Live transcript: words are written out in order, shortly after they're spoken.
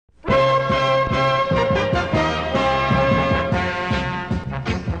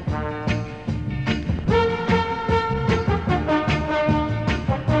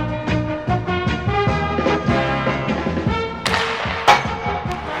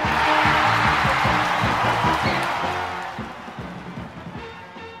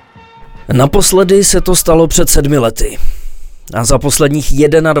Naposledy se to stalo před 7 lety. A za posledních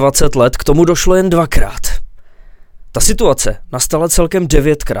 21 let k tomu došlo jen 2krát. Ta situace nastala celkem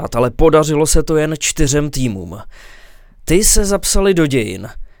 9krát, ale podařilo se to jen 4 týmům. Ty se zapsali do dějin.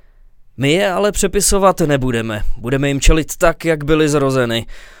 My je ale přepisovat nebudeme. Budeme jim čelit tak, jak byly zrozeny.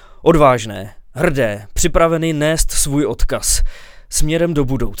 Odvážné, hrdé, připraveny nést svůj odkaz směrem do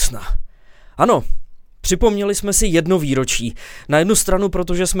budoucna. Ano, připomněli jsme si 1 výročí. Na jednu stranu,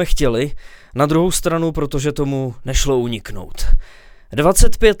 protože jsme chtěli, na druhou stranu, protože tomu nešlo uniknout.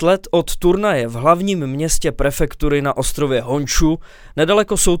 25 let od turnaje v hlavním městě prefektury na ostrově Honshu,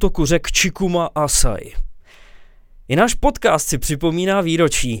 nedaleko soutoku řek Chikuma a Sai. I náš podcast si připomíná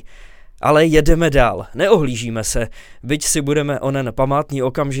výročí, ale jedeme dál, neohlížíme se, byť si budeme onen památný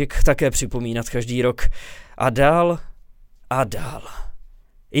okamžik také připomínat každý rok. A dál a dál.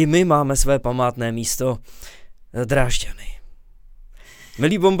 I my máme své památné místo, Drážďany.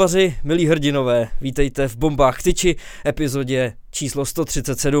 Milí bombaři, milí hrdinové, vítejte v Bombách k tyči, epizodě číslo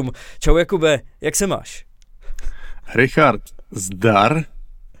 137. Čau Jakube, jak se máš? Richard, zdar?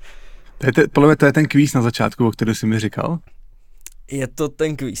 Podle mě to je ten kvíz na začátku, o kterém jsi mi říkal? Je to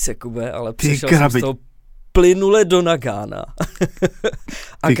ten kvíz, Jakube, ale přišel jsem z toho plynule do Nagána.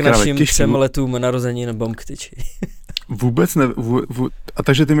 A k našim 3 letům narozenin Bomb k tyči. Vůbec ne, a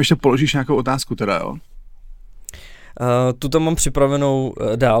takže ty mi ještě položíš nějakou otázku teda, jo? Tuto mám připravenou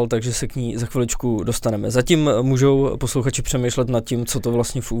dál, takže se k ní za chviličku dostaneme. Zatím můžou posluchači přemýšlet nad tím, co to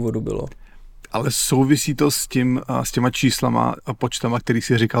vlastně v úvodu bylo. Ale souvisí to s těma číslama a počtama, který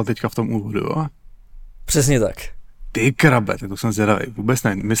jsi říkal teďka v tom úvodu, jo? Přesně tak. Ty krabe, to jsem zvědavý, vůbec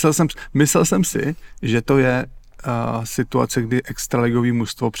ne. Myslel jsem si, že to je situace, kdy extraligový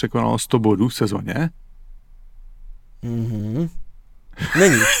mužstvo překonalo 100 bodů v sezóně. Mhm.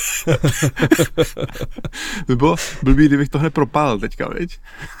 Není. To bylo blbý, kdybych to hned propálil teďka, viď?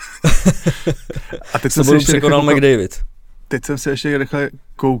 A teď jsem se překonal McDavid. Teď jsem se ještě rychle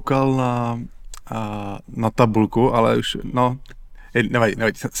koukal na tabulku, ale už, nevadí,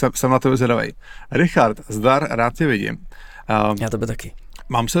 jsem na tebe zvědavej. Richard, zdar, rád tě vidím. Já tebe taky.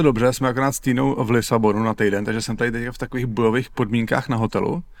 Mám se dobře, jsme akorát s Týnou v Lisabonu na týden, takže jsem tady teď v takových bojových podmínkách na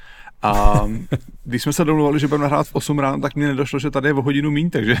hotelu. A když jsme se domluvali, že budeme nahrát v 8 ráno, tak mi nedošlo, že tady je o hodinu míň,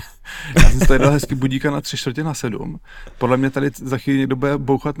 takže já jsem tady dal hezky budíka na 6:45. Podle mě tady za chvíli někdo bude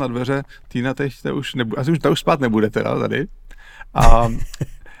bouchat na dveře, Týna teď už nebude, asi už spát nebude teda tady.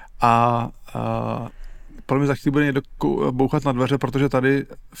 A podle mě za chvíli bude někdo bouchat na dveře, protože tady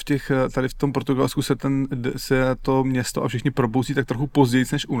v tom Portugalsku se to město a všichni probouzí tak trochu později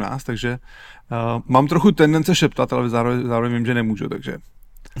než u nás, takže mám trochu tendence šeptat, ale zároveň vím, že nemůžu,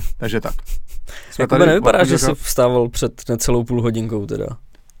 takže tak. Jakube, nevypadá, že jsi vstával před necelou půl hodinkou teda.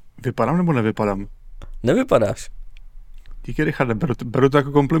 Vypadám nebo nevypadám? Nevypadáš. Díky, Richarde, beru to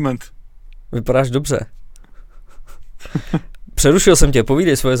jako kompliment. Vypadáš dobře. Přerušil jsem tě,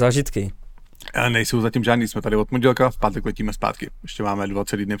 povídej svoje zážitky. Nejsou zatím žádný, jsme tady od pondělka, v pátek letíme zpátky. Ještě máme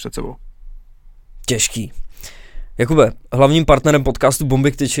 20 dny před sebou. Těžký. Jakube, hlavním partnerem podcastu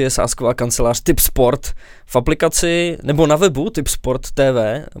Bomby k tyči je sázková kancelář Tipsport. V aplikaci nebo na webu Tipsport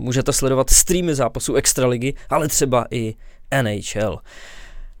TV můžete sledovat streamy zápasů Extraligy, ale třeba i NHL.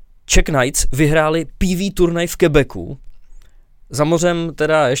 Czech Knights vyhráli PV turnaj v Quebecu. Za mořem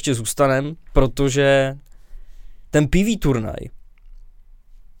teda ještě zůstanem, protože ten PV turnaj,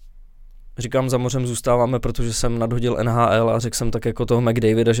 říkám za mořem zůstáváme, protože jsem nadhodil NHL a řekl jsem tak jako toho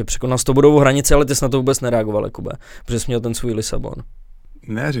McDavida, že překonal 100bodovou hranici, ale ty jsi na to vůbec nereagoval, Jakube, protože jsi měl ten svůj Lisabon.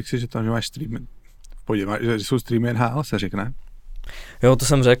 Ne, řekl si, že tam máš streamy. Že jsou streamy NHL, se řekne. Jo, to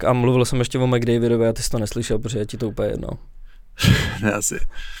jsem řekl a mluvil jsem ještě o McDavidovi a ty jsi to neslyšel, protože je ti to úplně jedno. Ne, asi.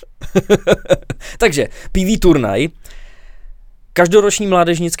 Takže, PV turnaj. Každoroční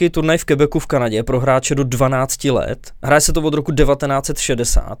mládežnický turnaj v Quebecu v Kanadě pro hráče do 12 let. Hraje se to od roku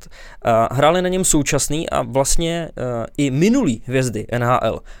 1960. Hráli na něm současný a vlastně i minulý hvězdy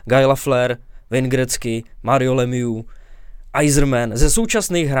NHL. Guy Lafleur, Wayne Gretzky, Mario Lemieux, Yzerman. Ze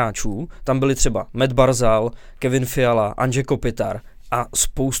současných hráčů tam byli třeba Matt Barzal, Kevin Fiala, Anže Kopitar a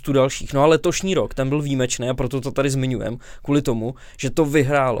spoustu dalších. No a letošní rok, ten byl výjimečný a proto to tady zmiňujem, kvůli tomu, že to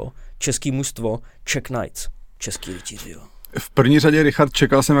vyhrálo český mužstvo Czech Knights. Český rytíři, jo. V první řadě, Richard,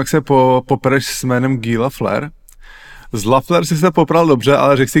 čekal jsem, jak se popereš s jménem Guy Lafleur. Z Lafleur si se popral dobře,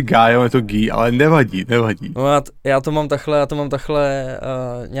 ale řekl si Guy, je to Guy, ale nevadí. No já to mám takhle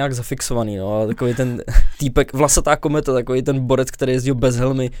nějak zafixovaný, no, takový ten týpek, vlasatá kometa, takový ten borec, který jezdil bez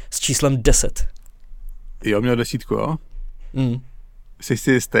helmy s číslem 10. Jo, měl 10, jo? Jsi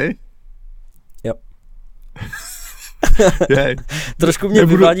si jistý? Jo. Trošku mě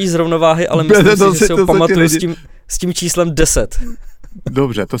vyvádí z rovnováhy, ale myslím si, že si ho pamatuju s tím číslem 10.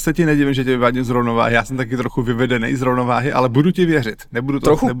 Dobře, to se ti nedivím, že tě vyvádím z rovnováhy, já jsem taky trochu vyvedený z rovnováhy, ale budu ti věřit.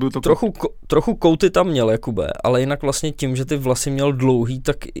 Trochu kouty tam měl, Jakube, ale jinak vlastně tím, že ty vlasy měl dlouhý,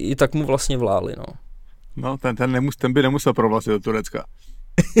 tak i tak mu vlastně vlály, no. No, ten by nemusel pro vlasy do Turecka.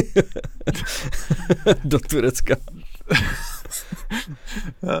 Do Turecka.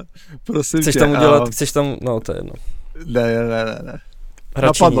 Prosím chceš tě, tam udělat, chceš tam, no to je jedno. Ne.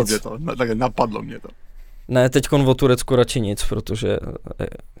 Napadlo mě to. Ne, teďkon o Turecku radši nic, protože,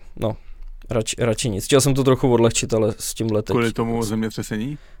 no, radši nic. Chtěl jsem to trochu odlehčit, ale s tímhle teď. Kvůli tomu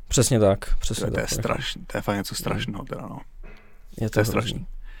zemětřesení? Přesně tak. To je strašný, to je fakt něco strašného teda, no. Je to strašný.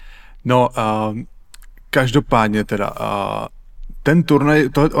 No, každopádně teda, ten turnaj,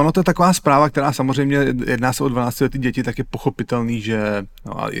 ono to je taková zpráva, která samozřejmě jedná se o 12letý děti, tak je pochopitelný, že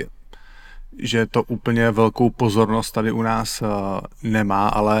to úplně velkou pozornost tady u nás nemá,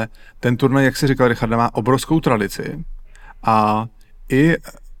 ale ten turnaj, jak si říkal Richard, má obrovskou tradici a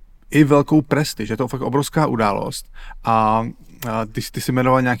i velkou prestiž, je to fakt obrovská událost a ty si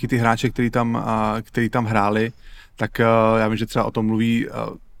jmenoval nějaký ty hráče, který tam hráli, tak já vím, že třeba o tom mluví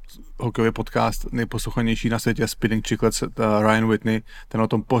hokejový podcast nejposlouchanější na světě Spinning Chicklets, Ryan Whitney, ten o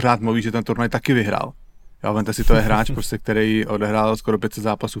tom pořád mluví, že ten turnaj taky vyhrál. Jo, vemte si, to je hráč, prostě, který odehrál skoro 500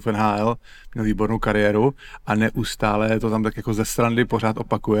 zápasů v NHL, měl výbornou kariéru a neustále to tam tak jako ze srandy pořád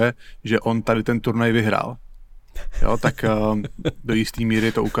opakuje, že on tady ten turnaj vyhrál. Jo, tak do jistý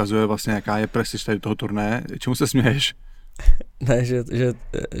míry to ukazuje vlastně, jaká je prestiž tady toho turnaje. Čemu se směješ? Ne, že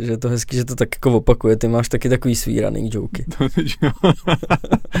je to hezký, že to tak jako opakuje. Ty máš taky takový svý running joky.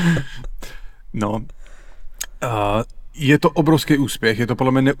 No. Je to obrovský úspěch, je to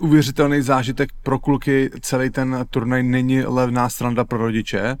podle mě neuvěřitelný zážitek pro kluky, celý ten turnaj není levná sranda pro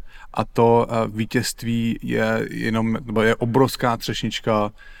rodiče a to vítězství je obrovská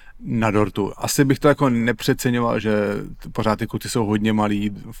třešnička na dortu. Asi bych to jako nepřeceňoval, že pořád ty kluci jsou hodně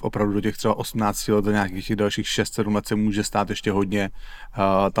malí, opravdu do těch třeba 18 let, do nějakých dalších 6-7 let se může stát ještě hodně,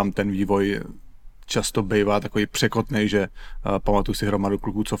 tam ten vývoj často bývá takový překotnej, že pamatuju si hromadu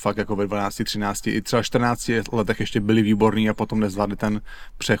kluků, co fakt jako ve 12, 13 i třeba 14 letech ještě byli výborní a potom nezvládli ten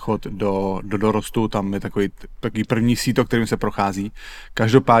přechod do dorostu, tam je takový první síto, kterým se prochází.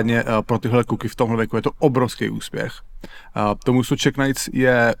 Každopádně pro tyhle kluky v tomhle věku je to obrovský úspěch. To mužstvo Czech Knights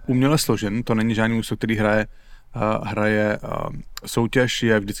je uměle složen, to není žádný mužstvo, který hraje soutěž,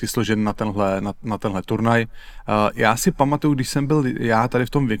 je vždycky složen na tenhle turnaj. Já si pamatuju, když jsem byl já tady v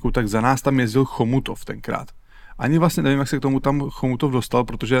tom věku, tak za nás tam jezdil Chomutov tenkrát. Ani vlastně nevím, jak se k tomu tam Chomutov dostal,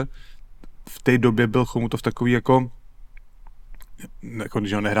 protože v té době byl Chomutov takový jako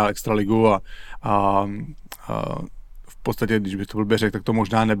když on nehrál extraligu a v podstatě, když bych to blbě řekl, tak to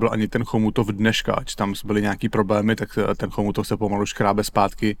možná nebyl ani ten Chomutov dneška, ať tam byly nějaký problémy, tak ten Chomutov se pomalu škrábe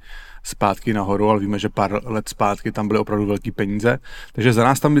zpátky nahoru, ale víme, že pár let zpátky tam byly opravdu velký peníze. Takže za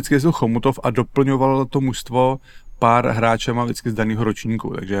nás tam vždycky jezdil Chomutov a doplňovalo to mužstvo pár hráčema vždycky z daného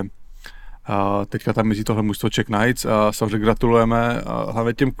ročníku, takže teďka tam mezi tohle mužstvo Czech Knights a samozřejmě gratulujeme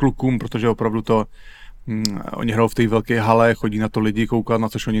hlavně těm klukům, protože opravdu to oni hrajou v té velké hale, chodí na to lidi koukat, na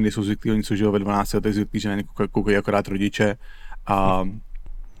což oni nejsou zvyklí, oni jsou žijou ve 12 letech zvyklí, že na koukají akorát rodiče a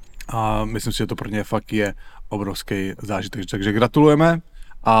myslím si, že to pro ně fakt je obrovský zážitek, takže gratulujeme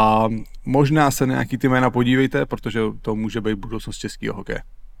a možná se na nějaký ty jména podívejte, protože to může být budoucnost českého hokeje.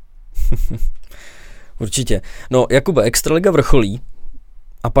 Určitě. No Jakube, extraliga vrcholí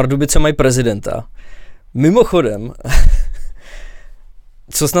a Pardubice mají prezidenta. Mimochodem,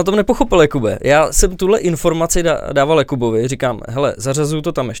 co jsi na tom nepochopil, Jakube? Já jsem tuhle informaci dával Jakubovi, říkám, hele, zařazuju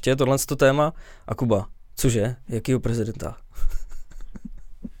to tam ještě, tohleto téma, a Kuba, cože, jakýho prezidenta?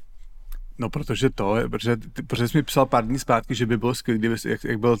 No, protože jsi mi psal pár dní zpátky, že by bylo skvělý,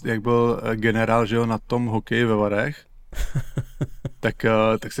 jak byl generál, že jo, na tom hokeji ve Varech,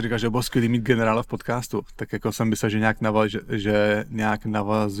 tak si říkal, že bylo skvělý mít generála v podcastu. Tak jako jsem myslel, že nějak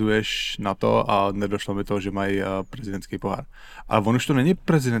navazuješ na to a nedošlo mi to, že mají prezidentský pohár. Ale on už to není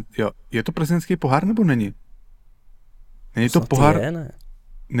prezident, jo, je to prezidentský pohár nebo není? Není to pohár? Ne.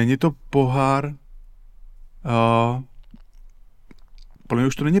 Není to pohár, podle mě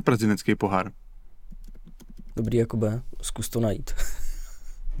už to není prezidentský pohár. Dobrý, Jakube, zkus to najít.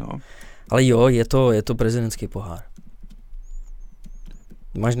 No. Ale jo, je to prezidentský pohár.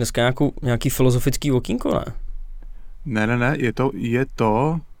 Máš dneska nějaký filozofický okýnko, ne? Ne,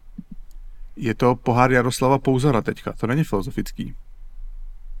 je to pohár Jaroslava Pouzara teďka, to není filozofický.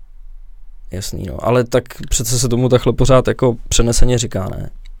 Jasný, no, ale tak přece se tomu takhle pořád jako přeneseně říká, ne?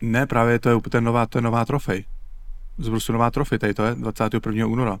 Ne, právě to je nová trofej. Z Brusu nová trofej, tady to je 21.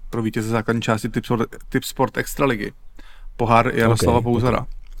 února, pro vítěze základní části Tip Sport Extraligy. Pohár Jaroslava Pouzara.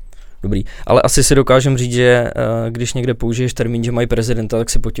 Dobrý, ale asi si dokážem říct, že když někde použiješ termín, že mají prezidenta, tak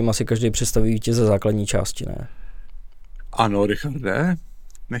si pod tím asi každý představí vítěze základní části, ne? Ano, Richarde,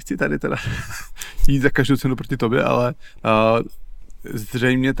 nechci tady teda jít za každou cenu proti tobě, ale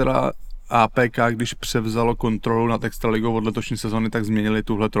zřejmě teda APK, když převzalo kontrolu nad Extraligou od letošní sezony, tak změnili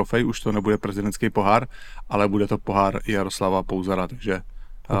tuhle trofej, už to nebude prezidentský pohár, ale bude to pohár Jaroslava Pouzara, takže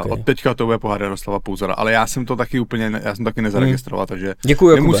okay. Od teďka to bude pohár Jaroslava Pouzara, ale já jsem taky nezaregistroval, takže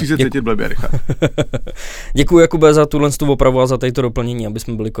nemusí se cítit blbě, Richard. Děkuji, Jakube, za tuhle opravu a za této doplnění, aby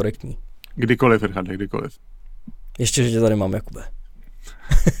jsme byli korektní. Kdykoliv, Richard, kdykoliv. Ještě, že tě tady mám, Jakube.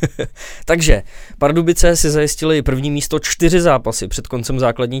 Takže Pardubice si zajistili první místo 4 zápasy před koncem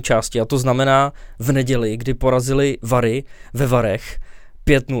základní části, a to znamená v neděli, kdy porazili Vary ve Varech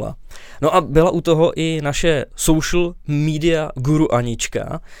 5-0. No a byla u toho i naše social media guru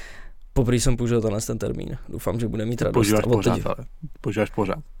Anička. Poprvé jsem použil ten termín. Doufám, že bude mít radost. Používáš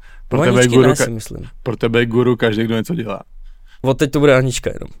pořád. Pro tebe je guru každý, kdo něco dělá. Od teď to bude Anička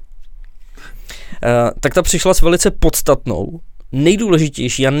jenom. Tak ta přišla s velice podstatnou,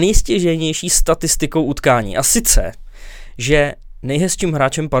 nejdůležitější a nejstěžejnější statistikou utkání. A sice, že nejhezčím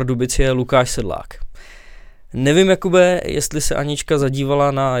hráčem Pardubic je Lukáš Sedlák. Nevím, Jakube, jestli se Anička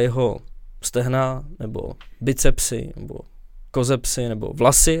zadívala na jeho stehna, nebo bicepsy, nebo kozepsy, nebo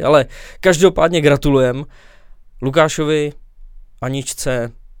vlasy, ale každopádně gratulujem Lukášovi,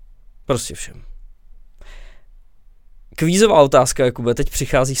 Aničce, prostě všem. Kvízová otázka, Jakube, teď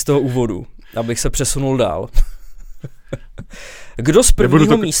přichází z toho úvodu, abych se přesunul dál. Kdo z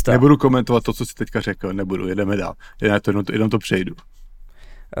prvního místa... Nebudu komentovat to, co jsi teďka řekl, jedeme dál. Jenom to přejdu.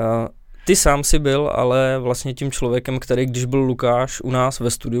 Ty sám si byl, ale vlastně tím člověkem, který, když byl Lukáš u nás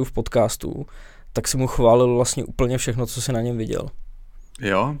ve studiu v podcastu, tak si mu chválil vlastně úplně všechno, co si na něm viděl.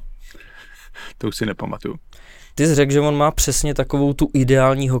 Jo? To už si nepamatuju. Ty jsi řekl, že on má přesně takovou tu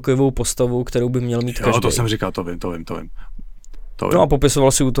ideální hokejovou postavu, kterou by měl mít každý. Jo, to jsem říkal, to vím. No a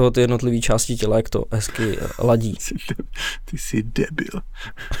popisoval si u toho ty jednotlivé části těla, jak to hezky ladí. Ty jsi debil.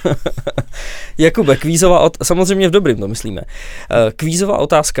 Jakube, samozřejmě v dobrým to myslíme. Kvízová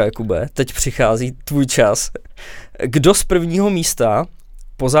otázka, Jakube, teď přichází tvůj čas. Kdo z prvního místa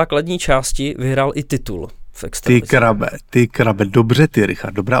po základní části vyhrál i titul v extralize? Ty krabe, dobře ty,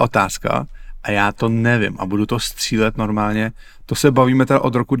 Richard, dobrá otázka. A já to nevím a budu to střílet normálně. To se bavíme teda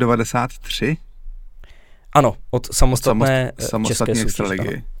od roku 93? Ano, od samostatné české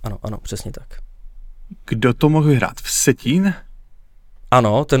extraligy. Ano, přesně tak. Kdo to mohl vyhrát? Vsetín?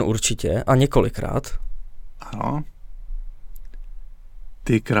 Ano, ten určitě a několikrát. Ano.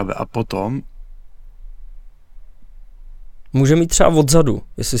 Ty krabe a potom? Může mít třeba odzadu,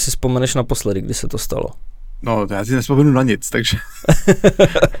 jestli si vzpomeneš naposledy, kdy se to stalo. No, já si nespomenu na nic, takže...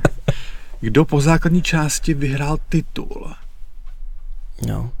 Kdo po základní části vyhrál titul?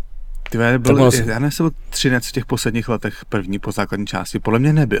 No. Já nevím, byl 13 v těch posledních letech první po základní části. Podle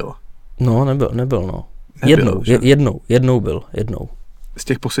mě nebyl. No, nebyl, no. Jednou byl. Z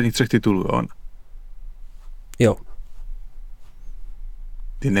těch posledních 3 titulů, jo? Jo.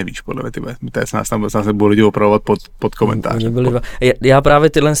 Ty nevíš, podle mě, nás budou lidi opravovat pod komentář. Já právě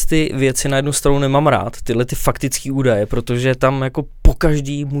tyhle ty věci na jednu stranu nemám rád, tyhle ty faktické údaje, protože tam jako po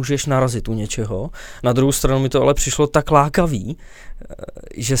každý můžeš narazit u něčeho. Na druhou stranu mi to ale přišlo tak lákavý,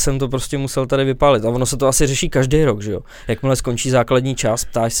 že jsem to prostě musel tady vypálit. A ono se to asi řeší každý rok, že jo. Jakmile skončí základní část,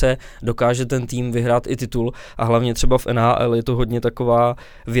 ptáš se, dokáže ten tým vyhrát i titul a hlavně třeba v NHL je to hodně taková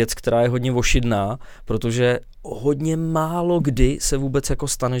věc, která je hodně ošidná, protože hodně málo kdy se vůbec jako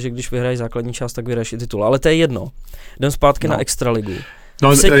stane, že když vyhraješ základní část, tak vyhraješ i titul. Ale to je jedno. Jdem zpátky na extraligu.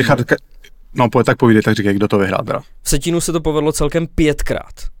 Tak povídej, tak říkej, kdo to vyhrál teda. V Vsetínu se to povedlo celkem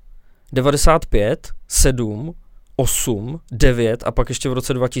 5krát. 95, 7, 8, 9 a pak ještě v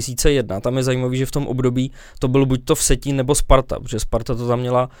roce 2001. Tam je zajímavý, že v tom období to byl buď to Vsetín nebo Sparta, protože Sparta to tam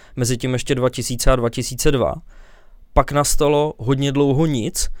měla mezi tím ještě 2000 a 2002. Pak nastalo hodně dlouho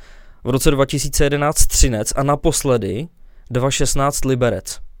nic. V roce 2011 Třinec a naposledy 2016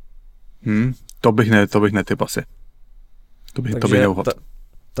 Liberec. To bych netyp asi. To bych neuhod.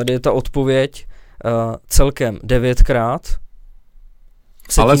 Tady je ta odpověď celkem 9krát.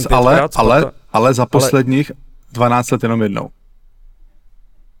 Ale za posledních 12 let jenom jednou.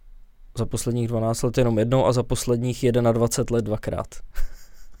 Za posledních 12 let jenom jednou a za posledních 21 let 2krát.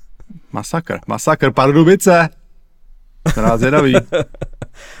 Masakr, Pardubice! Rád zvědavý.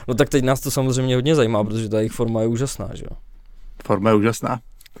 No tak teď nás to samozřejmě hodně zajímá, protože ta jejich forma je úžasná, že jo? Forma je úžasná.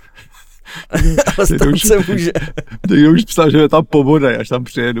 Ale stát se může. Někdo už psal, že je tam pobodaj, až tam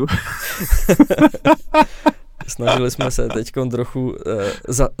přijedu. Snažili jsme se teď trochu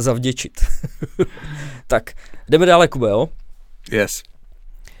zavděčit. Tak, jdeme dále, Kube, jo? Yes.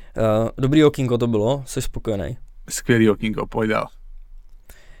 Dobrý okýnko to bylo, jsi spokojený. Skvělý okýnko, pojď dál.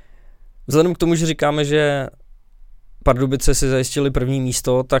 Vzhledem k tomu, že říkáme, že Pardubice si zajistili první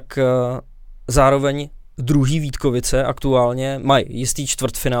místo, tak zároveň druhý Vítkovice aktuálně mají jistý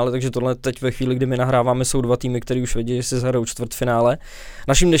čtvrtfinále, takže tohle teď ve chvíli, kdy my nahráváme, jsou dva týmy, který už vědí, že si zahrajou čtvrtfinále.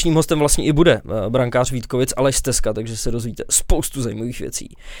 Naším dnešním hostem vlastně i bude brankář Vítkovic Aleš Stezka, takže se dozvíte spoustu zajímavých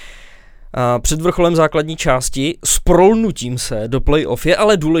věcí. Před vrcholem základní části s prolnutím se do play-off je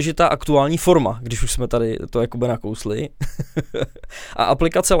ale důležitá aktuální forma, když už jsme tady to jakoby nakousli. A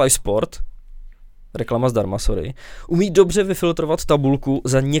aplikace LiveSport, reklama zdarma, sorry, umí dobře vyfiltrovat tabulku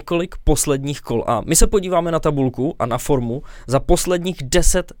za několik posledních kol. A my se podíváme na tabulku a na formu za posledních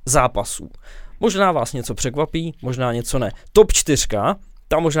 10 zápasů. Možná vás něco překvapí, možná něco ne. Top 4,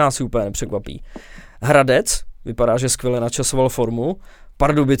 ta možná si úplně nepřekvapí. Hradec, vypadá, že skvěle načasoval formu.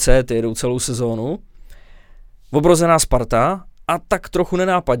 Pardubice, ty jedou celou sezónu. Obrozená Sparta a tak trochu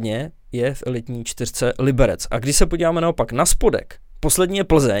nenápadně je v elitní čtyřce Liberec. A když se podíváme naopak na spodek, poslední je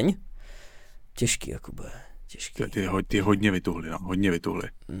Plzeň. Těžký, Jakube, těžký. Ty hodně vytuhli, no, hodně vytuhli.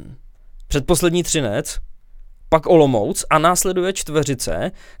 Předposlední Třinec, pak Olomouc a následuje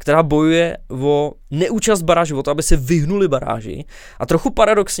Čtveřice, která bojuje o neúčast baráži, o to, aby se vyhnuli baráži. A trochu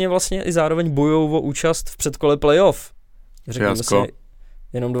paradoxně vlastně i zároveň bojují o účast v předkole playoff. Řekněme si,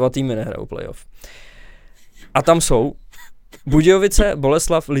 jenom 2 týmy nehrajou playoff. A tam jsou Budějovice,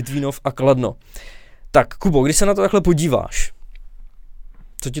 Boleslav, Litvínov a Kladno. Tak, Kubo, když se na to takhle podíváš,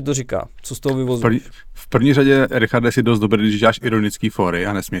 co ti to říká? Co z toho vyvozuješ? V první řadě, Richarde, si dost dobrý, když děláš ironický fóry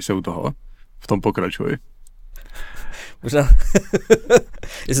a nesměš se u toho. V tom pokračuj. Možná,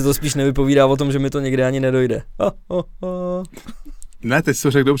 jestli to spíš nevypovídá o tom, že mi to někde ani nedojde. Ne, teď jsi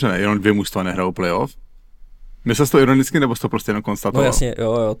to řekl dobře, ne? Jenom 2 mužstva nehrajou playoff. Myslel jsi to ironicky, nebo jsi to prostě jenom konstatoval? No jasně,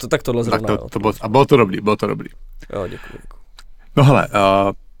 jo, tak tohle zrovna. Tak a bylo to dobrý. Jo, děkuji. No hele,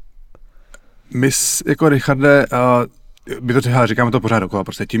 my jako Richarde, my to říkáme to pořád dokola,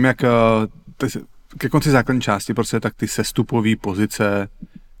 prostě tím, jak ke konci základní části, prostě tak ty sestupové pozice,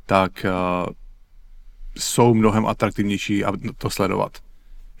 tak jsou mnohem atraktivnější a to sledovat.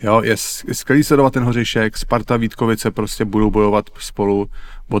 Jo, je skvělý sledovat ten hořišek, Sparta, Vítkovice prostě budou bojovat spolu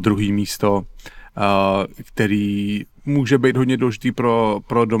o druhý místo, který může být hodně důležitý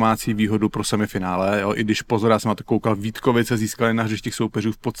pro domácí výhodu pro semifinále. Jo. I když pozor, já jsem na to koukal, Vítkovice získali na hřištích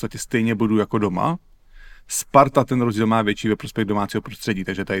soupeřů v podstatě stejně bodů jako doma. Sparta ten rozdíl má větší ve prospěch domácího prostředí,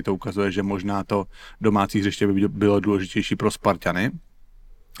 takže tady to ukazuje, že možná to domácí hřiště by bylo důležitější pro Sparťany.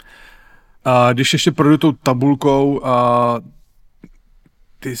 Když ještě projdu tou tabulkou,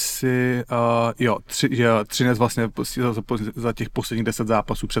 ty si, Třinec vlastně za těch posledních 10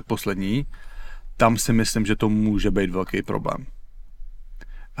 zápasů předposlední, tam si myslím, že to může být velký problém.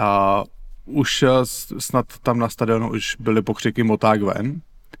 Už snad tam na stadionu už byly pokřiky Moták ven.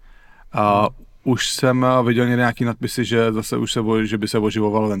 Už jsem viděl nějaký nadpisy, že zase že by se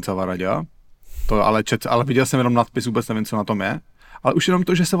oživoval Vencava Raďa. To ale viděl jsem jenom nadpis, vůbec nevím, co na tom je. Ale už jenom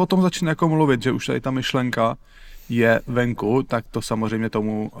to, že se o tom začne jako mluvit, že už tady ta myšlenka je venku, tak to samozřejmě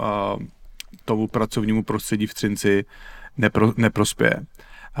tomu pracovnímu prostředí v Třinci neprospěje.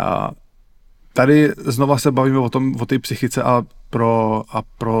 Tady znova se bavíme o té psychice a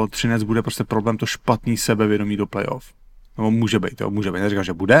pro Třinec bude prostě problém to špatný sebevědomí do playoff. No, může být. Neříkám,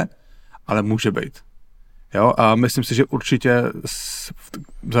 že bude, ale může být. Jo? A myslím si, že určitě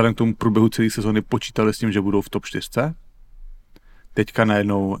vzhledem k tomu průběhu celé sezóny počítali s tím, že budou v top 4. Teďka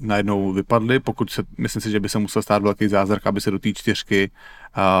najednou vypadli, myslím si, že by se musel stát velký zázrak, aby se do té 4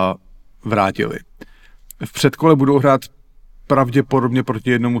 vrátili. V předkole budou hrát pravděpodobně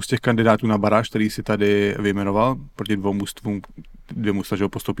proti jednomu z těch kandidátů na baráž, který si tady vyjmenoval, proti 2 mužstva, že ho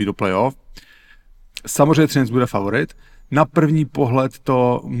postoupí do playoff. Samozřejmě Třinec bude favorit. Na první pohled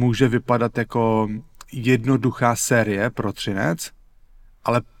to může vypadat jako jednoduchá série pro Třinec,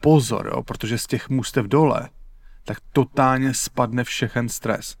 ale pozor, jo, protože z těch mužstev dole, tak totálně spadne všechen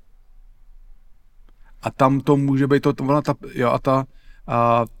stres. A tam to může být,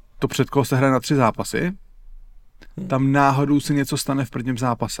 to předkolo se hraje na 3 zápasy, tam náhodou se něco stane v prvním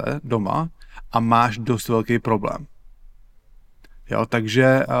zápase doma a máš dost velký problém. Jo,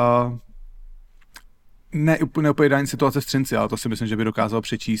 takže ne úplně ideální situace v Třinci, ale to si myslím, že by dokázal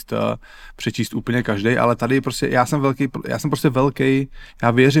přečíst úplně každý, ale tady prostě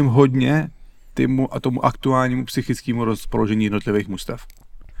já věřím hodně tomu aktuálnímu psychickému rozpoložení jednotlivých mužstev.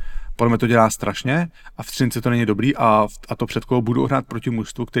 Podle mě to dělá strašně a v Třinci to není dobrý a to předkolo budou hrát proti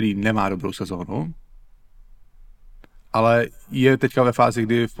mužstvu, který nemá dobrou sezónu, ale je teďka ve fázi,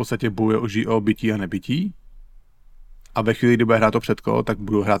 kdy v podstatě bojuje o bytí a nebytí. A ve chvíli, kdy bude hrát to předkolo, tak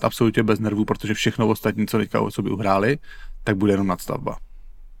budou hrát absolutně bez nervů, protože všechno ostatní, co teďka o sobě uhráli, tak bude jenom nadstavba.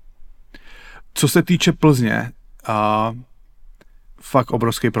 Co se týče Plzně, fakt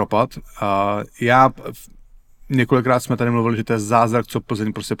obrovský propad. Několikrát jsme tady mluvili, že to je zázrak, co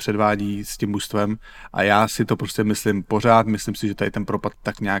Plzeň prostě předvádí s tím mužstvem a já si to prostě myslím pořád, myslím si, že tady ten propad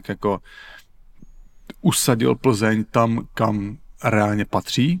tak nějak jako usadil Plzeň tam, kam reálně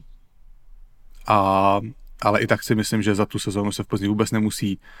patří. Ale i tak si myslím, že za tu sezónu se v Plzni vůbec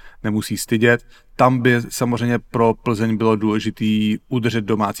nemusí stydět. Tam by samozřejmě pro Plzeň bylo důležité udržet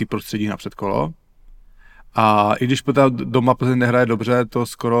domácí prostředí na předkolo. A i když doma Plzeň nehraje dobře, to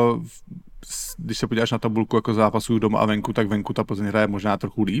skoro, když se podíváš na tabulku jako zápasů doma a venku, tak venku ta Plzeň hraje možná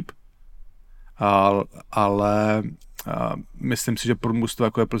trochu líp. Ale myslím si, že pro mužstvo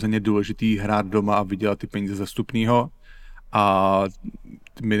jako je Plzeň je důležitý hrát doma a vydělat ty peníze ze vstupného. A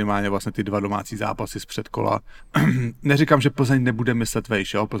minimálně vlastně ty 2 domácí zápasy z předkola. Neříkám, že Plzeň nebude myslet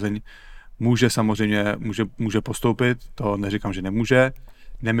vejš, jo? Plzeň může samozřejmě může postoupit, to neříkám, že nemůže.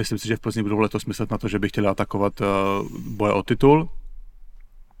 Nemyslím si, že v Plzni budou letos myslet na to, že by chtěli atakovat boje o titul.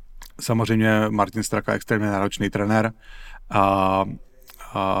 Samozřejmě Martin Straka je extrémně náročný trenér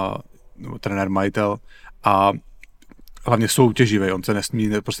trenér majitel a hlavně soutěživý, on se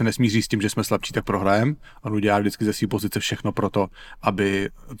nesmí říct s tím, že jsme slabší, tak prohrajem. On udělá vždycky ze své pozice všechno pro to, aby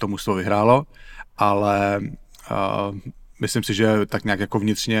to mužstvo vyhrálo, ale myslím si, že tak nějak jako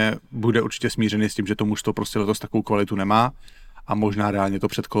vnitřně bude určitě smířený s tím, že to mužstvo prostě letos takovou kvalitu nemá a možná reálně to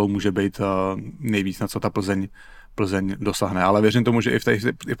předkolo může být nejvíc, na co ta Plzeň dosáhne. Ale věřím tomu, že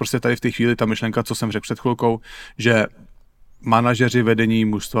i prostě tady v té chvíli ta myšlenka, co jsem řekl před chvilkou, že manažeři vedení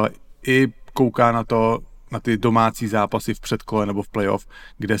mužstva i kouká na ty domácí zápasy v předkole nebo v playoff,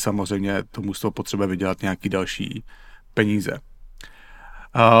 kde samozřejmě to mužstvo potřebuje vydělat nějaký další peníze.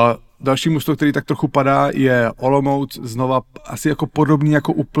 Další mužstvo, který tak trochu padá, je Olomouc, znova asi jako podobný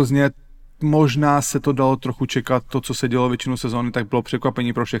jako u Plzně. Možná se to dalo trochu čekat, to, co se dělo většinu sezóny, tak bylo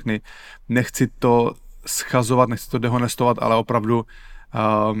překvapení pro všechny. Nechci to schazovat, nechci to dehonestovat, ale opravdu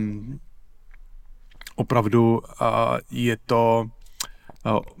je to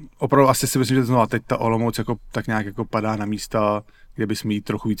opravdu asi si myslím, že znova teď ta Olomouc jako, tak nějak jako padá na místa, kde bychom jí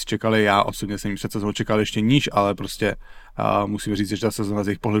trochu víc čekali. Já osobně jsem jí před sezónou čekal ještě níž, ale prostě musím říct, že ta sezóna z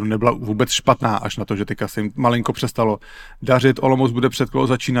jejich pohledu nebyla vůbec špatná, až na to, že teďka se jim malinko přestalo dařit. Olomouc bude předkolo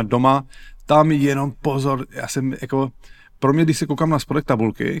začínat doma. Tam jenom pozor, já jsem jako, pro mě, když se koukám na spodek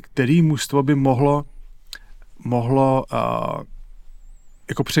tabulky, který mužstvo by mohlo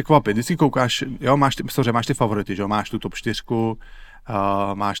jako překvapit. Když si koukáš, jo, máš ty favority, že jo, máš tu top 4,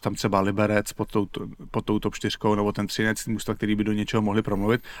 máš tam třeba Liberec pod tou top 4 nebo ten Třinec, mužstva, který by do něčeho mohli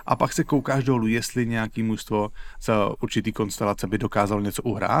promluvit, a pak se koukáš dolů, jestli nějaký mužstvo za určitý konstelace by dokázalo něco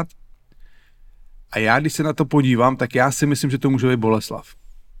uhrát. A já, když se na to podívám, tak já si myslím, že to může být Boleslav.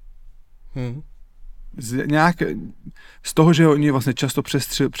 Z toho, že oni vlastně často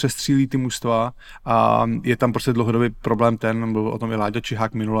přestřílí ty mužstva a je tam prostě dlouhodobý problém mluvil o tom i Láďa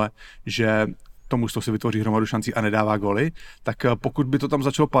Čihák minule, že to mužstvo si vytvoří hromadu šancí a nedává góly, tak pokud by to tam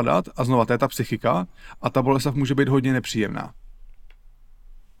začalo padat, a znova to je ta psychika, a ta Boleslav může být hodně nepříjemná.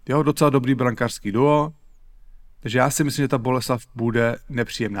 Jo, docela dobrý brankářský duo, takže já si myslím, že ta Boleslav bude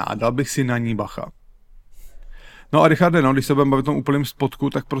nepříjemná a dal bych si na ní bacha. No a Richarde, když se budeme bavit o tom úplném spodku,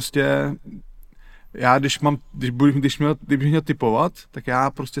 tak prostě já, když bych měl typovat, tak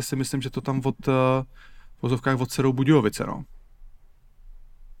já prostě si myslím, že to tam v vozovkách odsedou Budějovice, no.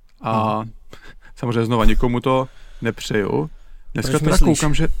 A samozřejmě znova nikomu to nepřeju. Dneska teda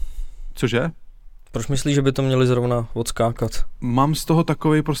koukám, že... Cože? Proč myslíš, že by to měli zrovna odskákat? Mám z toho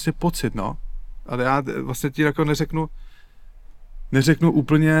takový prostě pocit, no. Ale já vlastně ti jako neřeknu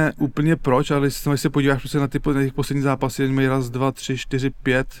úplně proč, ale když se podíváš prostě na těch poslední zápasy, mají 1, 2, 3, 4,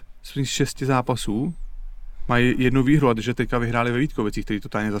 5 z 6 zápasů, mají 1 výhru, a že teďka vyhráli ve Vítkovicích, kteří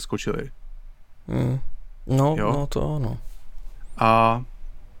totálně zaskočili. No to ano. A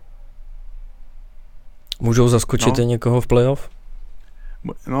můžou zaskočit i někoho v playoff?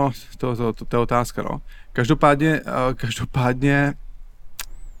 No, to je otázka, no. Každopádně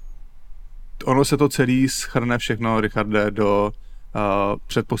ono se to celý schrne všechno, Richarde, do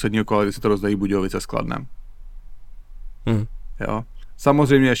předposledního kola, kdy se to rozdají Budějovice s Kladnem. Jo.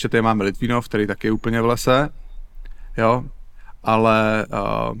 Samozřejmě ještě tady máme Litvínov, který taky je úplně v lese, jo, ale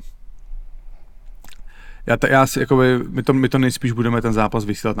já si, jakoby, my to nejspíš budeme ten zápas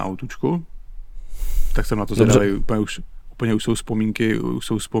vysílat na Outučku, tak jsem na to zvědavý, úplně už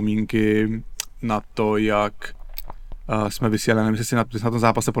jsou vzpomínky na to, jak jsme vysílali, nevím, jestli na tom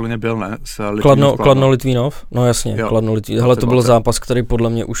zápase podle mě byl, ne? Kladno Litvínov? No jasně, Kladno Litvínov. Hele, to byl zápas, který podle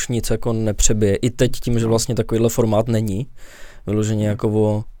mě už nic jako nepřebije. I teď tím, že vlastně takovýhle formát není, vyloženě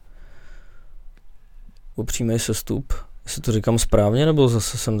jako o přímý sestup, Jestli to říkám správně, nebo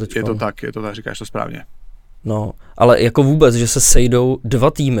zase jsem teď... Je to tak, říkáš to správně. No, ale jako vůbec, že se sejdou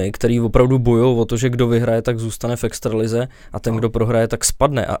dva týmy, který opravdu bojují o to, že kdo vyhraje, tak zůstane v extralize a ten, kdo prohraje, tak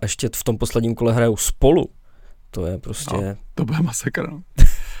spadne a ještě v tom posledním kole hrajou spolu. To je prostě... No, to bude masakr, no.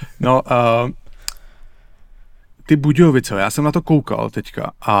 No, ty Budějovice, já jsem na to koukal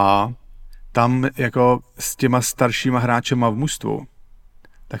teďka a tam jako s těma staršíma hráčema v mužstvu,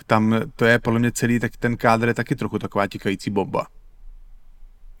 tak tam to je podle mě celý, tak ten kádr je taky trochu taková tikající bomba.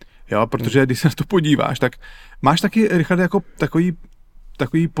 Jo, protože když se na to podíváš, tak máš taky, Richard, jako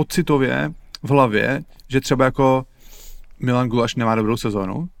takový pocitově v hlavě, že třeba jako Milan Gulaš nemá dobrou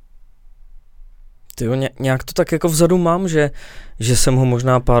sezónu? Tyjo, nějak to tak jako vzadu mám, že jsem ho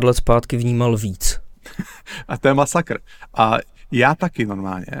možná pár let zpátky vnímal víc. A to je masakr. A já taky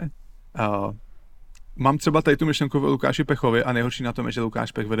normálně. Mám třeba tady tu myšlenku o Lukáši Pechovi a nejhorší na tom je, že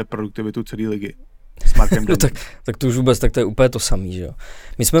Lukáš Pech vede produktivitu celé ligy s Markem no tak to už vůbec, tak to je úplně to samý, že jo.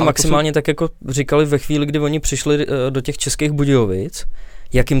 My jsme maximálně tak jako říkali ve chvíli, kdy oni přišli do těch českých Budějovic,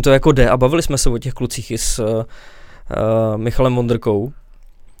 jak jim to jako jde a bavili jsme se o těch klucích i s Michalem Vondrkou,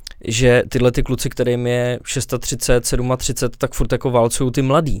 že tyhle ty kluci, kterým je 630, 37, tak furt jako válcují ty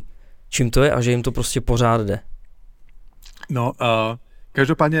mladý. Čím to je a že jim to prostě pořád jde. No,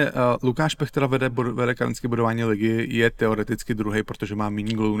 každopádně Lukáš Pech teda vede kanadské bodování ligy, je teoreticky druhý, protože má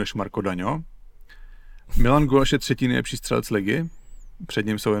méně gólů než Marko Daňo. Milan Gulaš je třetí nejlepší střelec ligy, před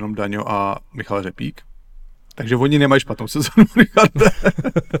ním jsou jenom Daňo a Michal Řepík. Takže oni nemají špatnou sezonu, Richarde.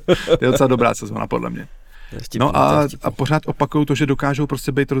 To je docela dobrá sezona, podle mě. No a pořád opakují to, že dokážou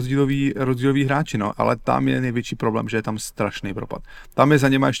prostě být rozdíloví hráči, no, ale tam je největší problém, že je tam strašný propad. Tam je za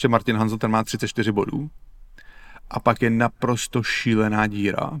něma ještě Martin Hanzl, ten má 34 bodů. A pak je naprosto šílená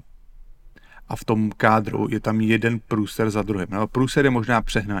díra. A v tom kádru je tam jeden průser za druhým. No, průser je možná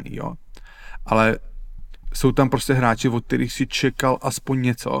přehnaný, jo. Ale jsou tam prostě hráči, od kterých si čekal aspoň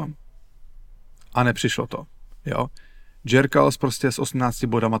něco a nepřišlo to, jo. Džerkals prostě s 18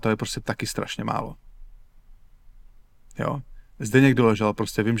 bodama, to je prostě taky strašně málo. Jo. Zdeněk Doležal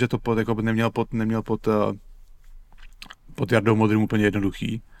prostě, vím, že to neměl pod Jardou Modrým úplně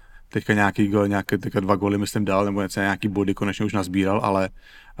jednoduchý. Teďka teďka 2 góly myslím dal, nebo nějaký body konečně už nazbíral, ale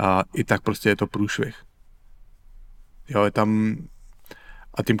i tak prostě je to průšvih. Jo, je tam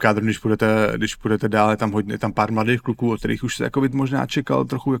a tím kádrem, když půjdete dál, je tam pár mladých kluků, od kterých už se jako možná čekal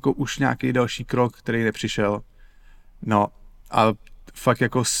trochu jako už nějaký další krok, který nepřišel. No a fakt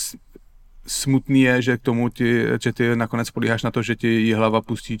jako smutný je, že k tomu že ty nakonec podíháš na to, že ti Jihlava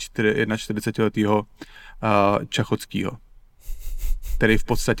pustí 41letýho Čachockýho, který v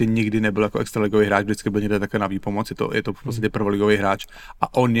podstatě nikdy nebyl jako extraligový hráč, vždycky byl někde také na výpomoc, je to v podstatě prvoligový hráč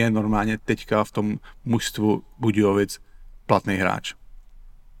a on je normálně teďka v tom mužstvu Budějovic platný hráč.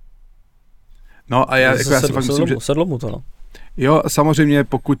 No a já si fakt myslím, že... Sedlo mu to, no. Jo, samozřejmě,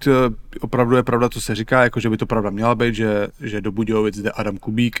 pokud opravdu je pravda, co se říká, jako že by to pravda měla být, že do Budějovic jde Adam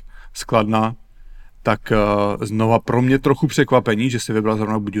Kubík z Kladna, tak znova pro mě trochu překvapení, že si vybral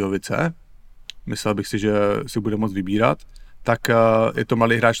zrovna Budějovice. Myslel bych si, že si bude moct vybírat. Tak je to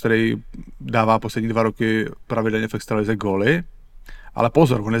malý hráč, který dává poslední 2 roky pravidelně v extralize góly, ale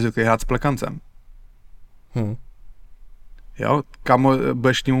pozor, on je zvyklý hrát s Plekancem. Jo, kam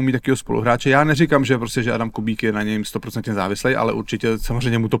budeš k němu mít takového spoluhráče. Já neříkám, že prostě, že Adam Kubík je na něm 100% závislý, ale určitě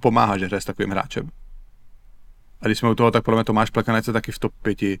samozřejmě mu to pomáhá, že hraje s takovým hráčem. A když jsme u toho, tak podle mě Tomáš Plekanec je taky v top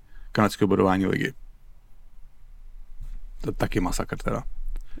 5 kanadského bodování ligy. To je taky masakr teda.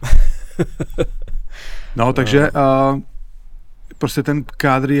 No, takže prostě ten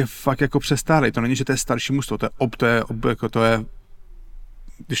kádr je fakt jako přestárlej. To není, že to je starší mužstvo, to je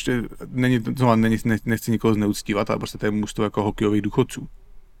když to nechci nikoho zneuctívat, ale prostě to je mužstvo jako hokejových důchodců.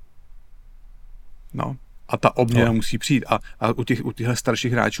 No. A ta obměna musí přijít. A u těchhle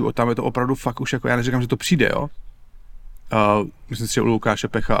starších hráčů, tam je to opravdu fakt už jako, já neříkám, že to přijde, jo. Myslím si, že u Lukáše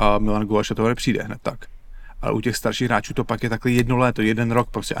Pecha a Milana Gulaše to nepřijde hned tak. Ale u těch starších hráčů to pak je takhle 1 léto, 1 rok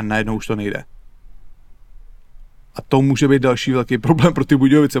prostě a najednou už to nejde. A to může být další velký problém pro ty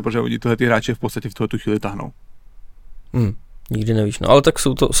Budějovice, protože oni ty hráče v podstatě v tu chvíli tahnou. Nikdy nevíš, no ale tak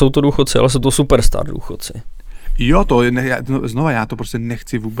jsou to důchodci, ale jsou to superstar důchodci. Jo, já to prostě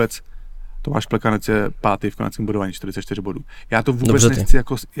nechci vůbec. Tomáš Plekanec je 5. v kanadském bodování, 44 bodů. Já to vůbec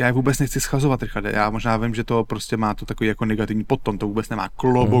vůbec nechci schazovat, Richarde. Já možná vím, že to prostě má to takový jako negativní podton, to vůbec nemá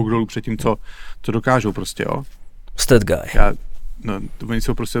klobouk dolů před tím, co dokážou prostě, jo. Stat guy. Oni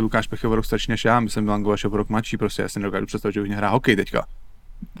jsou prostě Lukáš Pech je o rok starší než já, myslím Milan Gulaš je o rok mladší, prostě já si nedokážu představit, že u něj hrá hokej teďka.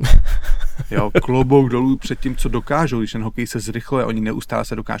 Jo, klobouk dolů před tím, co dokážou, když ten hokej se zrychluje, oni neustále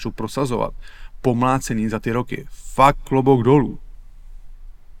se dokážou prosazovat, pomlácený za ty roky, fakt klobouk dolů.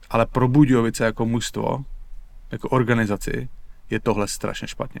 Ale pro Budějovice jako mužstvo jako organizaci, je tohle strašně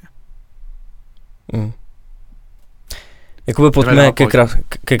špatně. Jakoby pojďme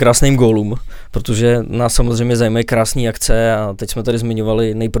ke krásným gólům, protože nás samozřejmě zajímají krásné akce a teď jsme tady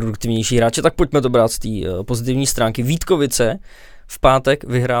zmiňovali nejproduktivnější hráče, tak pojďme to brát z té pozitivní stránky. Vítkovice v pátek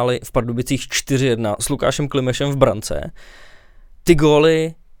vyhráli v Pardubicích 4-1 s Lukášem Klimešem v brance. Ty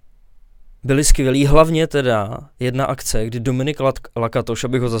góly byly skvělý, hlavně teda jedna akce, kdy Dominik Lakatoš,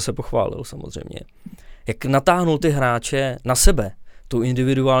 abych ho zase pochválil samozřejmě, jak natáhnul ty hráče na sebe tou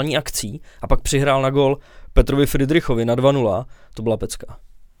individuální akcí a pak přihrál na gól Petrovi Friedrichovi na 2-0, to byla pecka.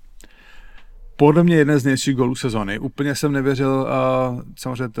 Podle mě jeden z nejlepších gólů sezony. Úplně jsem nevěřil,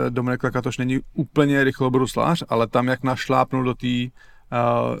 samozřejmě Dominik Lakatoš není úplně rychlobruslář, ale tam, jak našlápnul do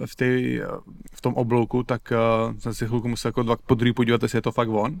v tom oblouku, tak jsem si chvilku musel jako dva podruhý podívat, jestli je to fakt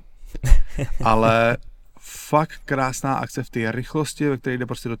on. Ale fakt krásná akce v té rychlosti, ve které jde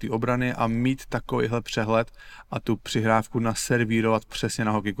prostě do té obrany a mít takovýhle přehled a tu přihrávku naservírovat přesně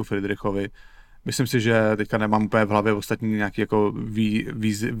na hokejku Friedrichovi. Myslím si, že teďka nemám úplně v hlavě ostatní nějaký jako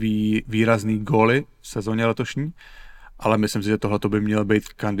výrazný góly v sezóně letošní, ale myslím si, že tohle by měl být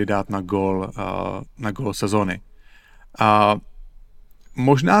kandidát na gól sezóny. A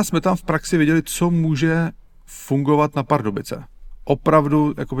možná jsme tam v praxi viděli, co může fungovat na Pardubice.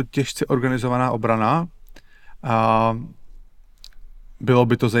 Opravdu jakoby těžce organizovaná obrana. A bylo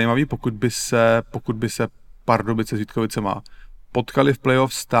by to zajímavé, pokud by se Pardubice s Vítkovicema potkali v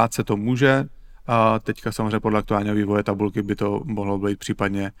playoff, stát se to může. A teďka samozřejmě podle aktuálního vývoje tabulky by to mohlo být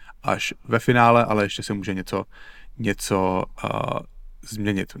případně až ve finále, ale ještě se může něco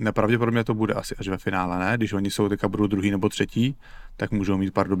změnit. Nepravděpodobně to bude asi až ve finále, ne? Když oni jsou teďka budou druhý nebo třetí, tak můžou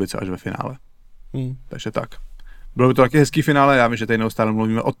mít Pardubice až ve finále. Takže tak. Bylo by to taky hezký finále, já vím, že tady neustále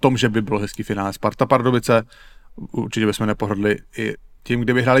mluvíme o tom, že by bylo hezký finále Sparta Pardubice. Určitě bychom nepohodli i tím,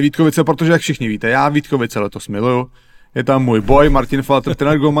 kde by hráli Vítkovice, protože jak všichni víte, já Vítkovice letos miluju. Je tam můj boj, Martin Falter,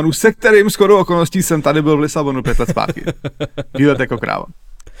 trenér golmanů, se kterým shodou okolností jsem tady byl v Lisabonu 5 let zpátky. Výlet jako kráva.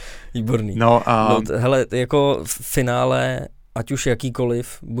 Výborný. No, hele, jako v finále, ať už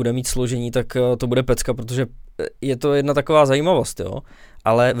jakýkoliv bude mít složení, tak to bude pecka, protože je to jedna taková zajímavost, jo.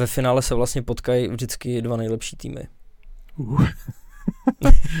 Ale ve finále se vlastně potkají vždycky dva nejlepší týmy.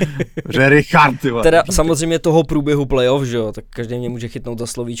 Richard, teda samozřejmě toho průběhu playoff, že jo, tak každý mě může chytnout za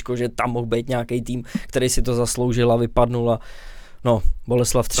slovíčko, že tam mohl být nějaký tým, který si to zasloužil a vypadnul a no,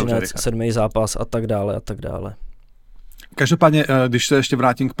 Boleslav 13, 7. zápas a tak dále a tak dále. Každopádně, když se ještě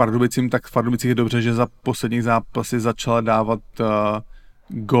vrátím k Pardubicím, tak v Pardubicích je dobře, že za posledních zápasy začala dávat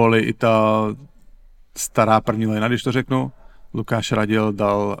góly i ta stará první lina, když to řeknu. Lukáš Radil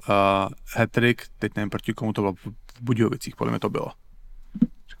dal hat-trick, teď nevím proti komu to bylo, v Budějovicích, podle mě to bylo.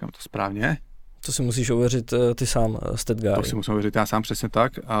 Říkám to správně? To si musíš ověřit ty sám, Stat Guy. To si musím ověřit já sám přesně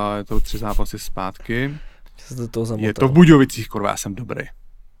tak a je to 3 zápasy zpátky. Je to v Budějovicích, kurva, já jsem dobrý.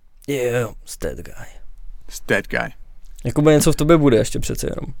 Jo, Stat Guy. Stat Guy. Jakoby něco v tobě bude ještě přece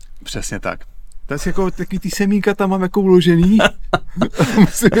jenom. Přesně tak. To je jako takový ty semínka tam mám jako uložený.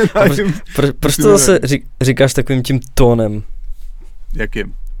 Proč to zase říkáš takovým tím tónem?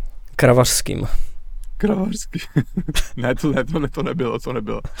 Jakým? Kravařským. Kravařský. Ne, to nebylo. To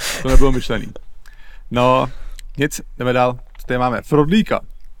nebylo myšlený. No, nic, jdeme dál. Tady máme Frodlíka.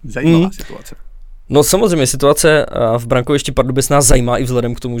 Zajímavá situace. No samozřejmě, situace v brankovišti Pardubic nás zajímá i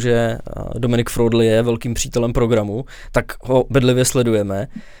vzhledem k tomu, že Dominik Frodl je velkým přítelem programu, tak ho bedlivě sledujeme.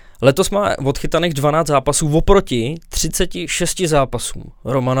 Letos má odchytaných 12 zápasů oproti 36 zápasům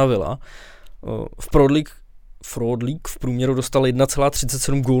Romana Villa. Frodlík v průměru dostal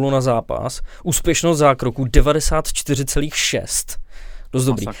 1,37 gólu na zápas, úspěšnost zákroku 94,6. Dost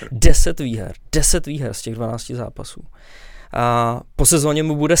dobrý. 10 výher z těch 12 zápasů. A po sezóně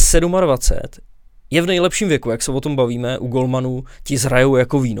mu bude 27. Je v nejlepším věku, jak se o tom bavíme, u golmanů ti zhrajou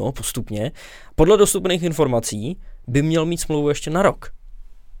jako víno postupně. Podle dostupných informací by měl mít smlouvu ještě na rok.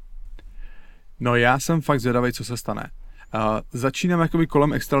 No já jsem fakt zvědavý, co se stane. Začínám jakoby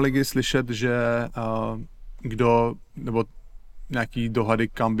kolem extraligy slyšet, že kdo, nebo nějaký dohady,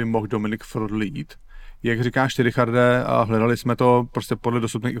 kam by mohl Dominik Frodl jít. Jak říkáš ty, Richarde, a hledali jsme to, prostě podle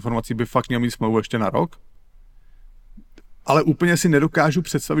dostupných informací by fakt měl mít smlouvu ještě na rok. Ale úplně si nedokážu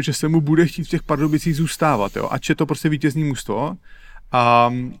představit, že se mu bude chtít v těch Pardubicích zůstávat, jo. Ač je to prostě vítězný mužstvo,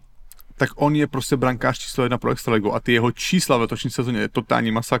 tak on je prostě brankář číslo 1 pro extraligu a ty jeho čísla v letošní sezóně je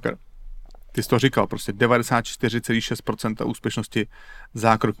totální masakr. Ty jsi to říkal, prostě 94,6% úspěšnosti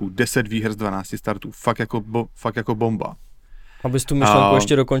zákroků, 10 výher z 12 startů, fakt jako bomba. Abys tu myšlenku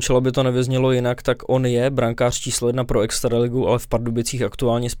ještě dokončil, aby to nevyznělo jinak, tak on je brankář číslo 1 pro extraligu, ale v Pardubicích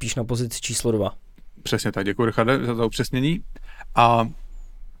aktuálně spíš na pozici číslo 2. Přesně tak, děkuji Richarde za to upřesnění.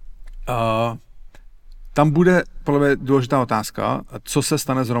 Tam bude podle mě důležitá otázka, co se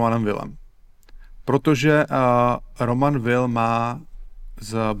stane s Romanem Willem. Protože Roman Will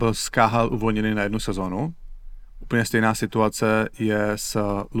byl z KHL uvolněný na 1 sezonu. Úplně stejná situace je s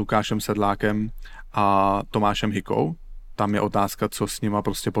Lukášem Sedlákem a Tomášem Hikou. Tam je otázka, co s nima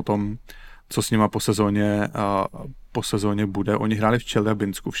prostě potom, co s nima po sezóně bude. Oni hráli v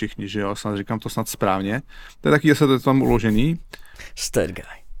Čeljabinsku všichni, že jo? Snad říkám to snad správně. To je taky, že se to tam uložený. Stat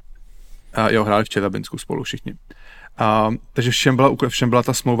guy. Jo, hráli v Čeljabinsku spolu všichni. Takže všem byla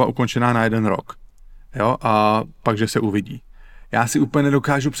ta smlouva ukončená na 1 rok. Jo? A pak, že se uvidí. Já si úplně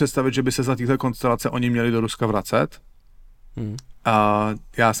nedokážu představit, že by se za této konstelace oni měli do Ruska vracet. A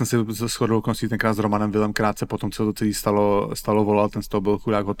já jsem si shodou okolností tenkrát s Romanem Willem krátce potom, co to celé stalo volal, ten z toho byl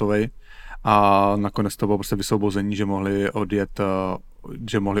chudák hotovej. A nakonec to bylo prostě vysvobození, že mohli odjet.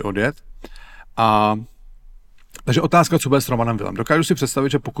 Takže otázka, co bude s Romanem Willem. Dokážu si představit,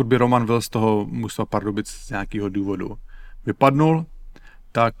 že pokud by Roman Will z toho mužstva Pardubic z nějakého důvodu vypadnul,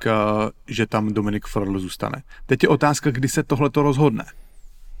 tak že tam Dominik Frodl zůstane. Teď je otázka, kdy se tohleto rozhodne.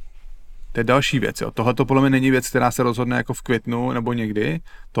 To je další věc. Tohleto podle mě není věc, která se rozhodne jako v květnu nebo někdy.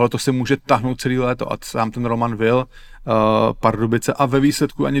 Tohleto se může tahnout celý léto a sám ten Roman Will, Pardubice a ve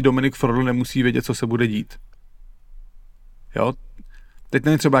výsledku ani Dominik Frodl nemusí vědět, co se bude dít. Jo? Teď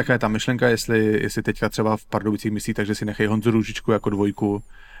nevím třeba, jaká je ta myšlenka, jestli teďka třeba v Pardubicích myslí, takže si nechají Honzu Růžičku jako 2,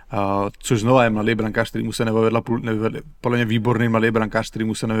 což znovu je mladý brankář, který mu se nevyvedla, podle mě výborný mladý brankář, který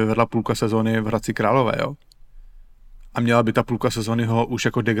mu se nevyvedla půlka sezóny v Hradci Králové, jo. A měla by ta půlka sezóny ho už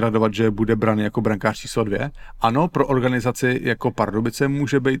jako degradovat, že bude braný jako brankář číslo 2. Ano, pro organizaci jako Pardubice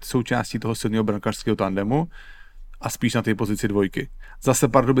může být součástí toho silného brankářského tandemu a spíš na té pozici 2. Zase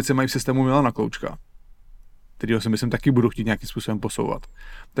Pardubice mají v systému Milana Kloučka, kterýho si myslím taky budou chtít nějakým způsobem posouvat.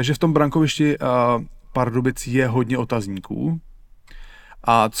 Takže v tom brankovišti Pardubic je hodně otazníků.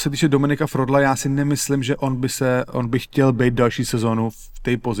 A co se týče Dominika Frodla, já si nemyslím, že on by chtěl být další sezónu v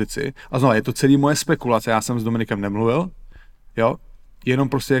té pozici. A znovu, je to celý moje spekulace, já jsem s Dominikem nemluvil, jo, jenom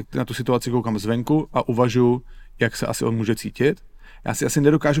prostě na tu situaci koukám zvenku a uvažuji, jak se asi on může cítit. Já si asi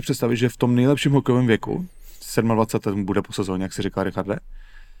nedokážu představit, že v tom nejlepším hokejovém věku, 27 let bude po sezóně, jak si říkal Richarde,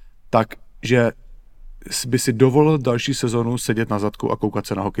 tak, že by si dovolil další sezónu sedět na zadku a koukat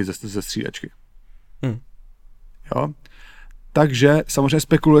se na hokej ze střídačky. Jo? Takže samozřejmě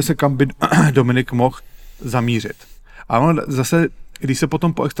spekuluje se, kam by Dominik mohl zamířit. A zase, když se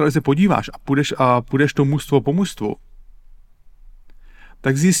potom po extralize podíváš a půjdeš to mužstvo po mužstvu,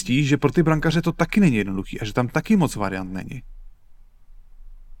 tak zjistíš, že pro ty brankaře to taky není jednoduchý a že tam taky moc variant není.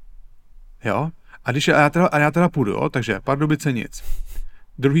 Jo? A já teda půjdu, jo? Takže Pardubice nic.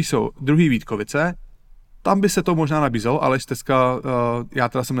 Druhý Vítkovice, tam by se to možná nabízelo, ale dneska, já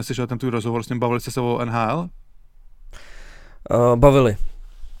teda jsem neslyšel ten tvůj rozhovor, s ním bavili jste se o NHL? Bavili,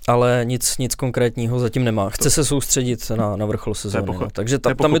 ale nic konkrétního zatím nemá. Chce se soustředit na vrchol sezóny, takže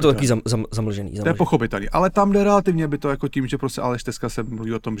tam je to taky zamlžený. To je pochopitelný, ale tam jde relativně by to jako tím, že prostě Aleš dneska se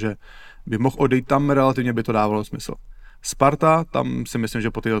mluví o tom, že by mohl odejít, tam relativně by to dávalo smysl. Sparta, tam si myslím,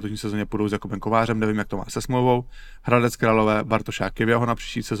 že po té letošní sezóně půjdou s Jakubem Kovářem, nevím, jak to má se smlouvou. Hradec Králové, Bartošák Kyvěho na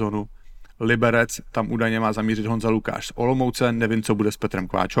příští sezónu. Liberec, tam údajně má zamířit Honza Lukáš z Olomouce, nevím, co bude s Petrem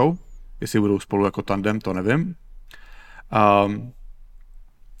Kváčou, jestli budou spolu jako tandem, to nevím.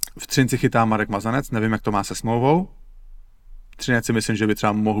 V Třinci chytá Marek Mazanec, nevím, jak to má se smlouvou. Třinec si myslím, že by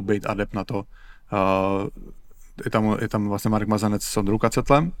třeba mohl být adept na to. Je tam vlastně Marek Mazanec s Ondrou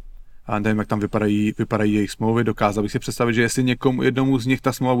Kacetlem. A nevím, jak tam vypadají jejich smlouvy. Dokázal bych si představit, že jestli jednomu z nich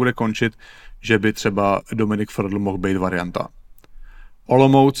ta smlouva bude končit, že by třeba Dominik Frodl mohl být varianta.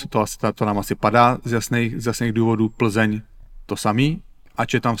 Olomouc, to nám asi padá z jasných důvodů. Plzeň, to samý.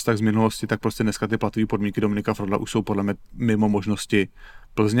 Ač je tam vztah z minulosti, tak prostě dneska ty platové podmínky Dominika Frodla už jsou podle mě mimo možnosti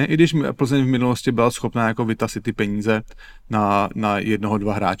Plzně. I když Plzeň v minulosti byla schopná jako vytasit ty peníze na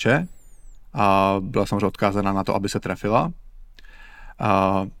 1-2 hráče a byla samozřejmě odkázaná na to, aby se trefila.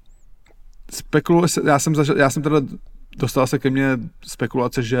 Spekuluje se, já jsem teda dostal se ke mně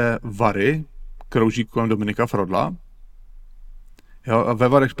spekulace, že Vary krouží kolem Dominika Frodla. Jo, a ve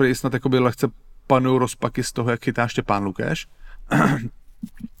Varech prý snad jakoby lehce panují rozpaky z toho, jak chytá Štěpán Lukeš.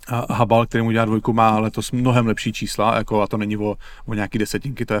 A Habal, který mu dělá 2, má letos mnohem lepší čísla, jako, a to není o nějaký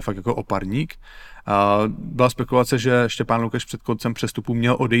desetinky, to je fakt jako oparník. Byla spekulace, že Štěpán Lukeš před koncem přestupu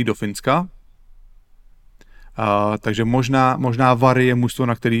měl odejít do Finska, takže možná Vary je mužstvo,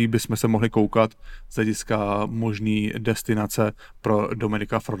 na který bychom se mohli koukat z hlediska možný destinace pro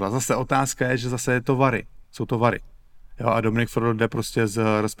Dominika Frodla. Zase otázka je, že zase je to Vary, jsou to Vary. Jo, a Dominik Frodl jde prostě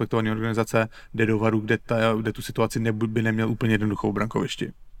z respektované organizace, jde do Varu, kde tu situaci by neměl úplně jednoduchou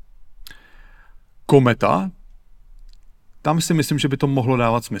brankovišti. Kometa, tam si myslím, že by to mohlo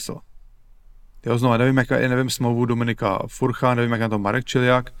dávat smysl. Jo, znovu, nevím smlouvu Dominika Furcha, nevím, jak na to Marek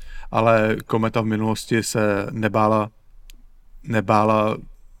Čiliak, ale Kometa v minulosti se nebála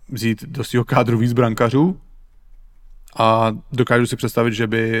vzít do svého kádru víc brankařů a dokážu si představit, že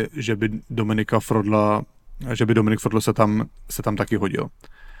by Dominik Frodl se tam taky hodil.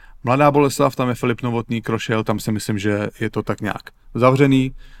 Mladá Boleslav, tam je Filip Novotný, Krošel, tam si myslím, že je to tak nějak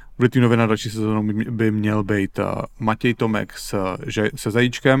zavřený. V Litvínově na další sezónu by měl být Matěj Tomek se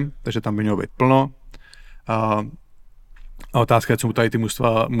Zajíčkem, takže tam by mělo být plno. A otázka je, co mu tady ty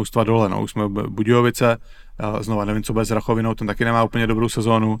mužstva dole. No, už jsme Budějovice, znova nevím, co bude s Rachovinou, ten taky nemá úplně dobrou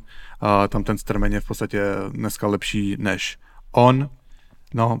sezónu. Tam ten Strmeň je v podstatě dneska lepší než on.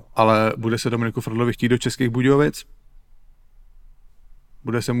 No, ale bude se Dominiku Frodlovi chtít do Českých Budějovic?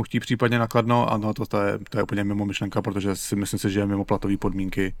 Bude se mu chtít případně na Kladno? A no, to je úplně mimo myšlenka, protože si myslím si, že je mimo platové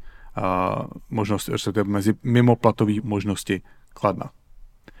podmínky mimo platové možnosti Kladna.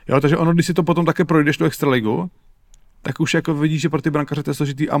 Jo, takže ono, když si to potom také projdeš do extraligu, tak už jako vidíš, že pro ty brankaře to je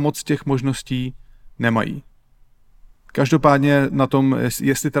složitý a moc těch možností nemají. Každopádně na tom,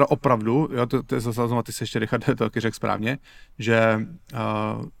 jestli teda opravdu, jo, to je zase, ty se ještě Richard to taky řekl správně, že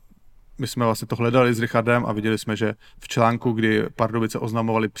my jsme vlastně to hledali s Richardem a viděli jsme, že v článku, kdy Pardubice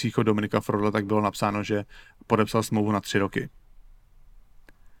oznamovali příchod Dominika Frodla, tak bylo napsáno, že podepsal smlouvu na 3 roky.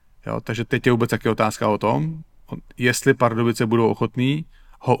 Jo, takže teď je vůbec taky otázka o tom, jestli Pardubice budou ochotní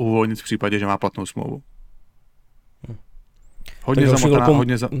ho uvolnit v případě, že má platnou smlouvu.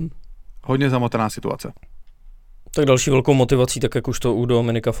 Hodně zamotaná situace. Tak další velkou motivací, tak jak už to u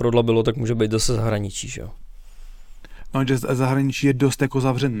Dominika Frodla bylo, tak může být zase zahraničí, že jo? No, že zahraničí je dost jako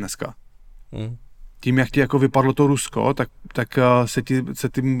zavřen dneska. Tím, jak ti jako vypadlo to Rusko, tak se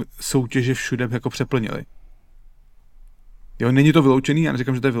tím soutěže všude jako přeplnily. Jo, není to vyloučený, já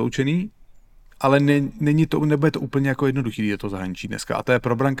neříkám, že to je vyloučený, ale nebude to úplně jako jednoduchý, je to zahraničí dneska. A to je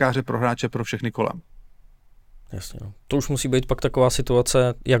pro brankáře, pro hráče, pro všechny kolem. Jasně, no. To už musí být pak taková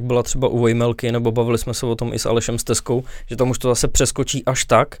situace, jak byla třeba u Vojmelky, nebo bavili jsme se o tom i s Alešem Steskou, že tam už to zase přeskočí až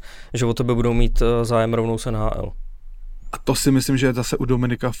tak, že o tebe budou mít zájem rovnou s NHL. A to si myslím, že zase u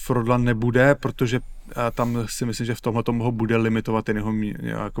Dominika Frodla nebude, protože tam si myslím, že v tomhle ho bude limitovat ten jeho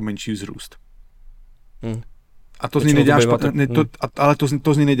jako menší vzrůst. A to z ní nedělá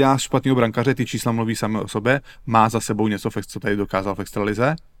to z ní nedělá špatného brankaře, ty čísla mluví sami o sobě, má za sebou něco, co tady dokázal v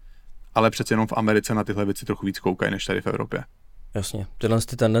extralize, ale přece jenom v Americe na tyhle věci trochu víc koukají, než tady v Evropě. Jasně, tyhle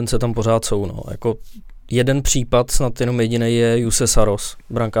ty tendence tam pořád jsou, no. Jako jeden případ, snad jenom jediný je Juuse Saros,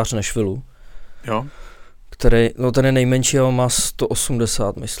 brankář Nashvillu. Jo. Který, no ten je nejmenší, ale má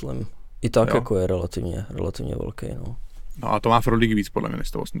 180, myslím. I tak jo. Jako je relativně velký, no. No a to má Frodlík víc, podle mě, než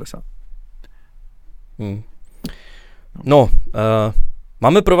 180.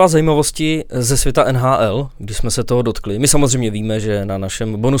 Máme pro vás zajímavosti ze světa NHL, když jsme se toho dotkli. My samozřejmě víme, že na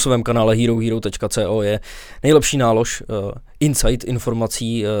našem bonusovém kanále herohero.co je nejlepší nálož insight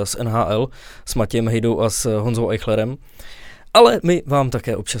informací z NHL s Matějem Hejdou a s Honzou Eichlerem. Ale my vám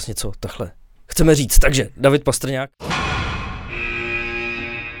také občas něco takhle chceme říct. Takže David Pastrňák.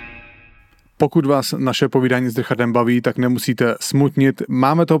 Pokud vás naše povídání s Richardem baví, tak nemusíte smutnit.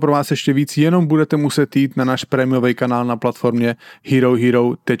 Máme toho pro vás ještě víc, jenom budete muset jít na náš prémiový kanál na platformě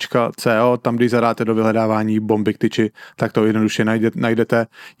herohero.co, tam když zadáte do vyhledávání Bomby k tyči, tak to jednoduše najdete.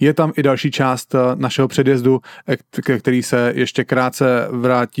 Je tam i další část našeho předjezdu, který se ještě krátce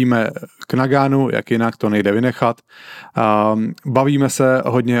vrátíme k Nagánu, jak jinak to nejde vynechat. Bavíme se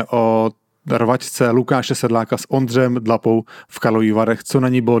hodně o rvačce Lukáše Sedláka s Ondřejem Dlapou v Karlových Varech, co na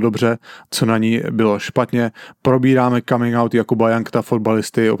ní bylo dobře, co na ní bylo špatně. Probíráme coming out Jakuba Jankta,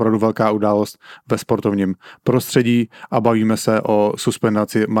 fotbalisty, opravdu velká událost ve sportovním prostředí a bavíme se o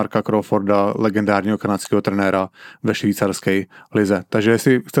suspendaci Marka Crawforda, legendárního kanadského trenéra ve švýcarské lize. Takže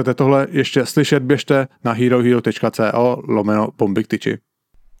jestli chcete tohle ještě slyšet, běžte na herohero.co/Bomby k tyči.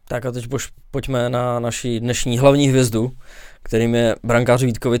 Tak a teď pojďme na naši dnešní hlavní hvězdu, kterým je brankář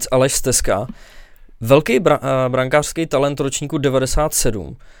Vítkovic Aleš Steska. Velký brankářský talent ročníku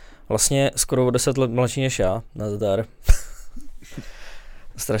 97. Vlastně skoro o 10 let mladší než já. Nazdar.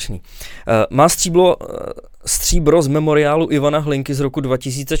 Strašný. Má stříbro z memoriálu Ivana Hlinky z roku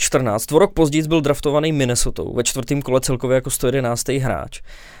 2014. O rok později byl draftovaný Minnesotou ve 4. kole celkově jako 111. hráč.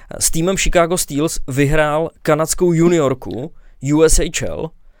 S týmem Chicago Steels vyhrál kanadskou juniorku USHL.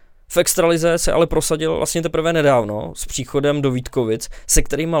 V extralize se ale prosadil vlastně teprve nedávno s příchodem do Vítkovic, se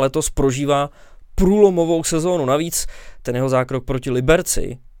kterýma letos prožívá průlomovou sezónu. Navíc ten jeho zákrok proti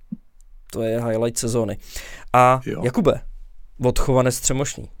Liberci, to je highlight sezóny. A jo. Jakube, odchovanec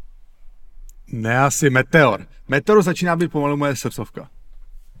Třemošný. Ne, asi Meteor. Meteor začíná být pomalu moje srdcovka.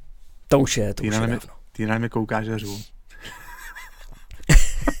 To už je dávno. Ty na mě koukáš a řvu.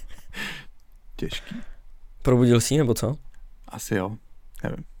 Těžký. Probudil jsi, nebo co? Asi jo,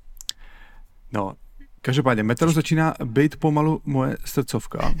 nevím. No, každopádně, Meteor začíná být pomalu moje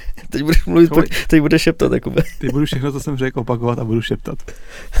srdcovka. Teď budeš mluvit, teď budeš šeptat, Jakube. Teď budu všechno, co jsem řekl, opakovat a budu šeptat.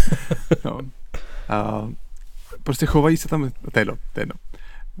 No. Prostě chovají se tam, to je jedno.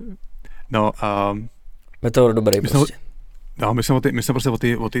 No, Meteor dobrý prostě. No, my jsme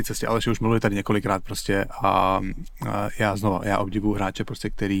prostě o té cestě, ale už mluvili tady několikrát prostě a já obdivuju hráče prostě,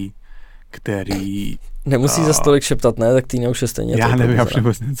 který nemusí za stolik šeptat, ne? Tak Týna už je stejně. Já nevím, já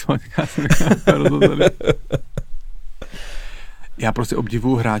vůbec něco. Já prostě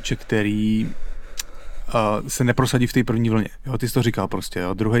obdivuju hráče, který se neprosadí v té první vlně. Jo, ty jsi to říkal prostě.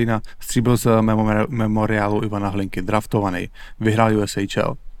 Jo. Druhý na stříbl z memoriálu Ivana Hlinky, draftovaný, vyhrál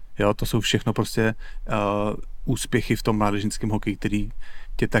USHL. Jo, to jsou všechno prostě úspěchy v tom mládežnickém hokeji, který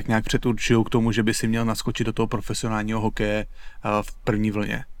tě tak nějak předurčují k tomu, že by si měl naskočit do toho profesionálního hokeje v první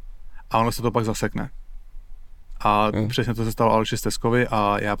vlně. A ono se to pak zasekne. A přesně to se stalo Aleši Steskovi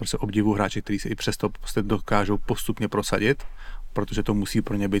a já prostě obdivuju hráče, kteří se i přesto prostě dokážou postupně prosadit, protože to musí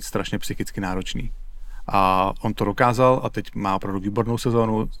pro ně být strašně psychicky náročný. A on to dokázal a teď má opravdu výbornou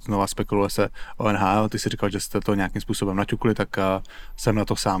sezónu, znova spekuluje se o NHL, ty si říkal, že jste to nějakým způsobem naťukli, tak jsem na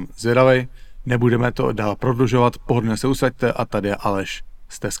to sám zvědavej. Nebudeme to dál prodlužovat, pohodlně se usaďte a tady je Aleš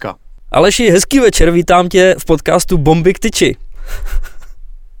Steska. Aleši, hezký večer, vítám tě v podcastu Bomby k tyči.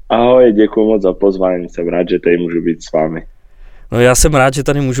 Ahoj, děkuji moc za pozvání, jsem rád, že tady můžu být s vámi. No já jsem rád, že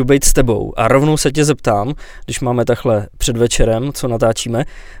tady můžu být s tebou a rovnou se tě zeptám, když máme takhle před večerem, co natáčíme,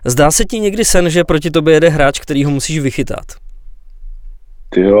 zdá se ti někdy sen, že proti tobě jede hráč, který ho musíš vychytat?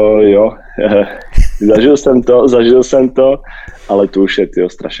 Jo, zažil jsem to, ale to už je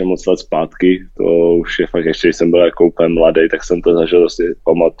strašně moc let zpátky, to už je fakt, ještě když jsem byl jako úplně mladý, tak jsem to zažil, si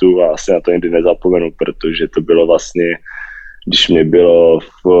pamatuju a asi na to nikdy nezapomenu, protože to bylo vlastně, když mě bylo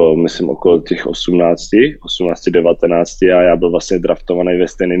myslím okolo těch 18, 19 a já byl vlastně draftovaný ve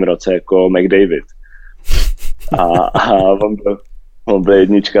stejném roce jako McDavid. A on byl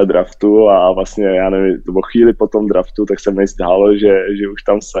jednička draftu a vlastně, já nevím, to bylo chvíli po tom draftu, tak se mi zdálo, že už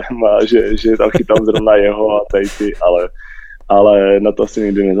tam jsem a že tam chytám zrovna jeho a tady ty, ale na to si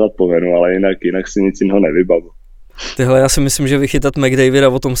nikdy nezapomenu, ale jinak si nic jiného nevybavu. Tyhle, já si myslím, že vychytat McDavida,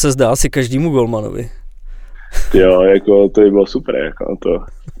 o tom se zdá asi každému golmanovi. Jo, jako to by bylo super, jako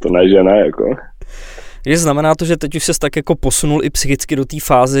to ne, jako. Je znamená to, že teď už ses tak jako posunul i psychicky do té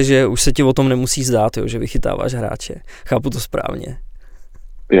fáze, že už se ti o tom nemusí zdát, jo, že vychytáváš hráče. Chápu to správně.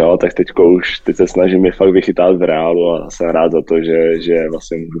 Jo, tak teď se snažím je fakt vychytat v reálu a jsem rád za to, že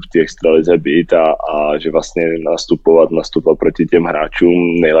vlastně můžu v té extralize být a že vlastně nastupovat proti těm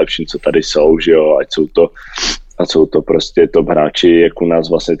hráčům nejlepším, co tady jsou, že jo, ať jsou to prostě top hráči, jak u nás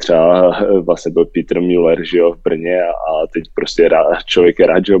vlastně třeba vlastně byl Peter Müller, že jo, v Brně a teď prostě člověk je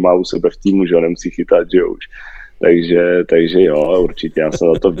rád, že ho má u sebe v týmu, že ho nemusí chytat, že jo, už. Takže jo, určitě já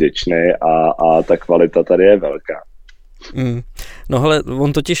jsem za to vděčný a ta kvalita tady je velká. No hele,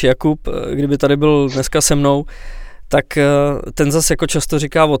 on totiž Jakub, kdyby tady byl dneska se mnou, tak ten zas jako často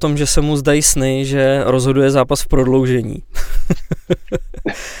říká o tom, že se mu zdají sny, že rozhoduje zápas v prodloužení.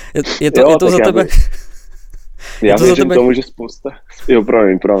 je to za tebe... Já věřím tomu, že spousta... Jo,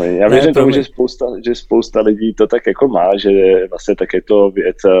 promiň. Já věřím tomu, že spousta lidí to tak jako má, že vlastně tak je to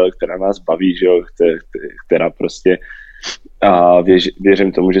věc, která nás baví, že jo, která prostě... A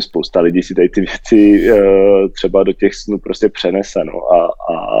věřím tomu, že spousta lidí si tady ty věci třeba do těch snů prostě přenese, no.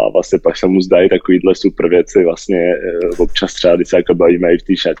 A vlastně pak se mu zdají takovýhle super věci, vlastně občas třeba, když se jako bavíme i v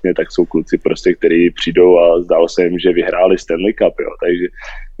té šatně, tak jsou kluci prostě, kteří přijdou a zdálo se jim, že vyhráli Stanley Cup, jo. Takže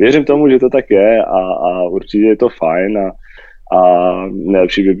věřím tomu, že to tak je a určitě je to fajn a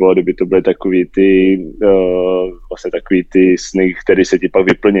nejlepší by bylo, kdyby to byly takový ty sny, které se ti pak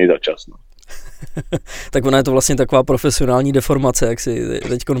vyplnějí za čas, no. Tak ona je to vlastně taková profesionální deformace, jak si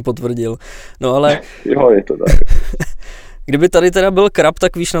teďkon potvrdil. No ale... Jo, je to tak. Kdyby tady teda byl Krab,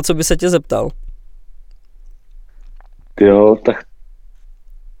 tak víš, na co by se tě zeptal? Jo, tak...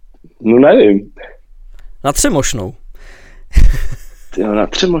 No nevím. Na Třemošnou. Jo, na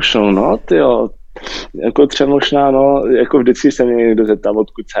Třemošnou, no, tyjo. Jako Třemošná, no, jako vždycky se mě někdo zeptá,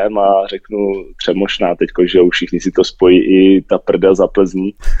 odkud jsem a řeknu Třemošná teďko, že už všichni si to spojí i ta prdel za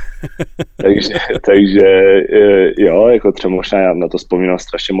Plzní. takže jo, jako Třemošná, já na to vzpomínám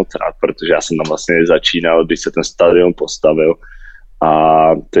strašně moc rád, protože já jsem tam vlastně začínal, když se ten stadion postavil a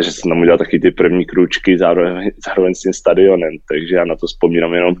takže jsem tam udělal taky ty první krůčky zároveň s tím stadionem, takže já na to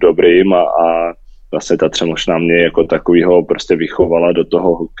vzpomínám jenom v dobrým a vlastně ta Třemošná mě jako takovýho prostě vychovala do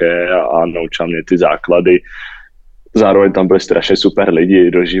toho hokeje a naučila mě ty základy. Zároveň tam byli strašně super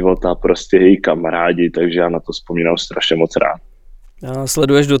lidi do života, prostě její kamarádi, takže já na to vzpomínám strašně moc rád. A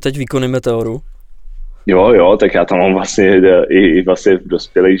sleduješ doteď výkony Meteoru? Jo, tak já tam mám vlastně i vlastně v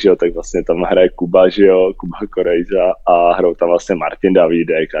dospělých, že jo, tak vlastně tam hraje Kuba, že jo, Kuba Korejza a hrajou tam vlastně Martin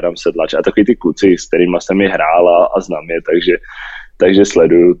Davídek, Adam Sedlač a takový ty kluci, s kterými jsem je hrál a znám je, takže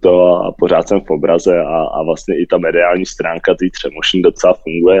sleduju to a pořád jsem v obraze a vlastně i ta mediální stránka té Třemošní docela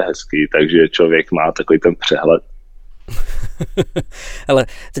funguje hezky, takže člověk má takový ten přehled. Hele,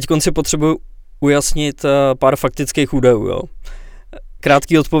 teď si potřebuji ujasnit pár faktických údajů, jo.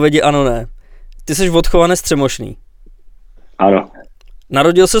 Krátký odpovědi ano, ne. Ty jsi odchovanec Třemošný. Ano.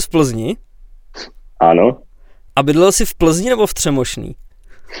 Narodil jsi v Plzni? Ano. A bydlel jsi v Plzni nebo v Třemošný?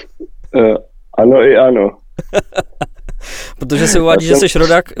 Ano i ano. Protože se uvádí, že jsi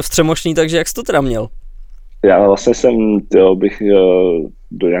rodák v Třemošný, takže jak jsi to teda měl? Já vlastně bych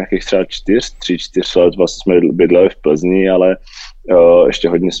do nějakých třeba 3-4 let vlastně jsme bydleli v Plzni, ale ještě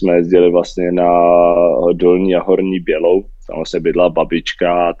hodně jsme jezdili vlastně na Dolní a Horní Bělou, tam vlastně bydla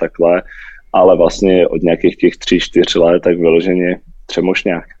babička a takhle, ale vlastně od nějakých těch 3-4 let tak vyloženě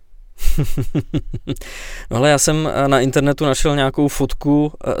Třemošňák. No ale já jsem na internetu našel nějakou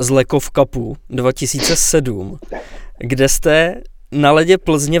fotku z Lekov Cupu 2007, kde jste na ledě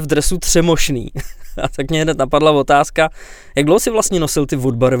Plzně v dresu Třemošný. A tak mě hned napadla otázka, jak dlouho jsi vlastně nosil ty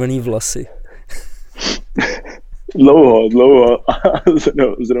odbarvený vlasy? Dlouho.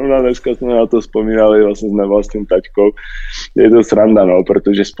 Zrovna dneska jsme na to vzpomínali vlastně s nevlastním taťkou. Je to sranda, no,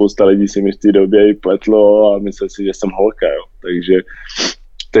 protože spousta lidí si mi v té době i pletlo a myslel si, že jsem holka, jo.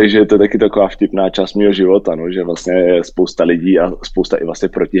 Takže je to taky taková vtipná část mého života, no, že vlastně spousta lidí a spousta i vlastně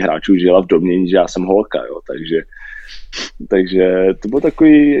protihráčů žila v domnění, že já jsem holka, jo, takže to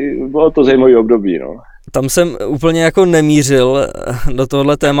bylo to zajímavé období, no. Tam jsem úplně jako nemířil do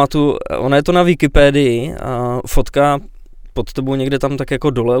tohohle tématu, ona je to na Wikipedii a fotka pod tebou někde tam tak jako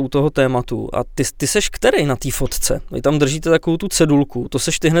dole u toho tématu a ty seš který na té fotce? Vy tam držíte takovou tu cedulku, to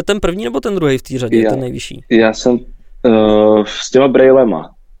seš ty hned ten první nebo ten druhý v té řadě, ten nejvyšší? Já jsem s těma brejlema.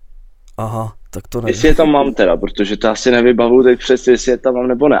 Aha, tak to nevím. Jestli je tam mám teda, protože to asi nevybavuju teď přesně, jestli je tam mám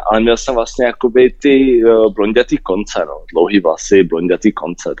nebo ne, ale měl jsem vlastně jakoby ty blondětý konce, no, dlouhý vlasy, blondětý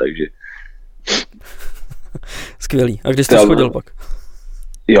konce, takže... Skvělý. A když jsi to schodil pak?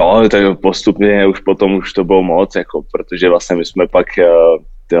 Jo, tak postupně už potom už to bylo moc, jako, protože vlastně my jsme pak,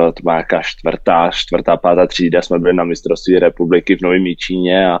 to má nějaká čtvrtá, pátá třída, jsme byli na mistrovství republiky v Novém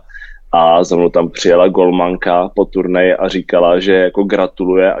Jičíně a za mnou tam přijela golmanka po turnaji a říkala, že jako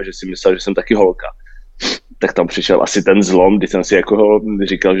gratuluje a že si myslela, že jsem taky holka. Tak tam přišel asi ten zlom, kdy jsem si jako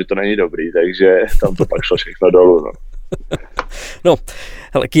říkal, že to není dobrý, takže tam to pak šlo všechno dolů. No, no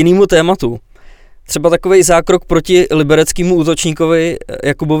hele, k jinému tématu. Třeba takovej zákrok proti libereckému útočníkovi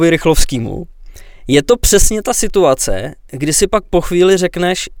Jakubovi Rychlovskému. Je to přesně ta situace, kdy si pak po chvíli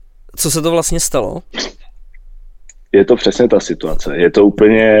řekneš, co se to vlastně stalo? Je to přesně ta situace. Je to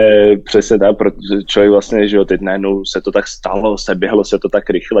úplně přesně tak, protože člověk vlastně, že jo, teď najednou se to tak stalo, běhlo se to tak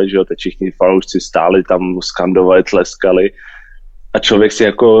rychle, že jo, teď všichni fanoušci stáli tam, skandovali, tleskali a člověk si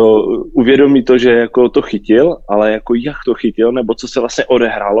jako uvědomí to, že jako to chytil, ale jako jak to chytil, nebo co se vlastně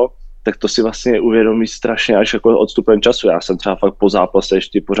odehrálo, tak to si vlastně uvědomí strašně až jako odstupem času. Já jsem třeba fakt po zápase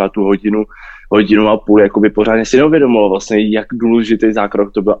ještě pořád tu hodinu a půl, jakoby pořádně si neuvědomoval vlastně, jak důležitý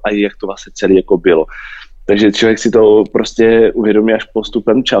zákrok to byl a jak to vlastně celé jako bylo. Takže člověk si to prostě uvědomí až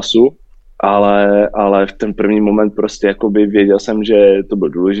postupem času, ale v ten první moment prostě jakoby věděl jsem, že to byl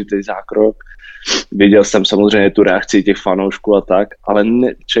důležitý zákrok, věděl jsem samozřejmě tu reakci těch fanoušků a tak, ale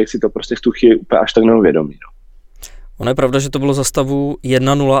člověk si to prostě v tu chvíli úplně až tak neuvědomí. No. Ono je pravda, že to bylo za stavu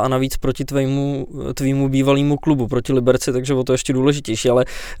 1-0 a navíc proti tvýmu bývalému klubu, proti Liberci, takže o to ještě důležitější, ale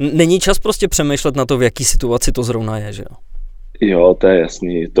není čas prostě přemýšlet na to, v jaký situaci to zrovna je, že jo? Jo, to je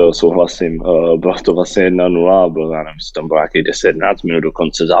jasný, to souhlasím. Bylo to vlastně 1-0 a bylo, já nevím, tam bylo nějakých 10-11 minut do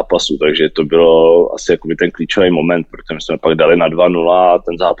konce zápasu, takže to bylo asi jakoby ten klíčový moment, protože jsme pak dali na 2-0 a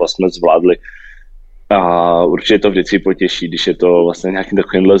ten zápas jsme zvládli. A určitě to vždycky potěší, když je to vlastně nějakým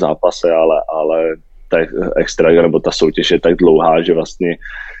takovýmhle zápase, ale ta extra, nebo ta soutěž je tak dlouhá, že vlastně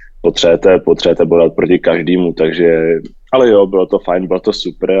potřebujete bojovat proti každému, takže, ale jo, bylo to fajn, bylo to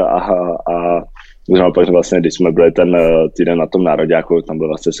super a pak vlastně, když jsme byli ten týden na tom nároďáku, tam byl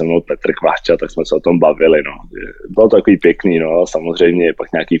vlastně se mnou Petr Kváča, tak jsme se o tom bavili, no. Bylo to takový pěkný, no, samozřejmě pak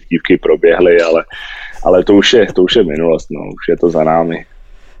nějaký vtívky proběhly, ale to už je minulost, no, už je to za námi.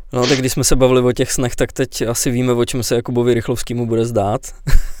 No tak když jsme se bavili o těch snech, tak teď asi víme, o čem se Jakubovi Rychlovskému bude zdát.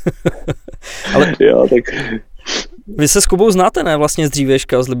 Ale jo, tak... Vy se s Kubou znáte, ne, vlastně z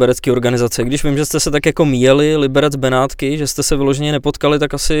dřívějška, z liberecké organizace. Když vím, že jste se tak jako míjeli, Liberec Benátky, že jste se vyloženě nepotkali,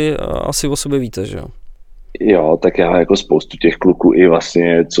 tak asi o sobě víte, že jo? Jo, tak já jako spoustu těch kluků i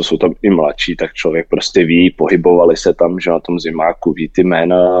vlastně, co jsou tam i mladší, tak člověk prostě ví, pohybovali se tam, že na tom zimáku, ví ty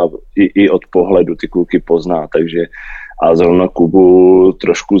jména, i od pohledu ty kluky pozná, takže a zrovna Kubu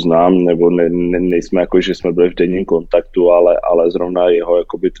trošku znám, nebo nejsme jako, že jsme byli v denním kontaktu, ale zrovna jeho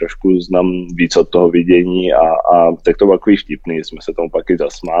jakoby trošku znám víc od toho vidění a tak to bylo takový vtipný, jsme se tomu pak i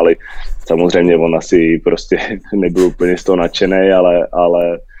zasmáli. Samozřejmě on asi prostě nebyl úplně z toho nadšenej,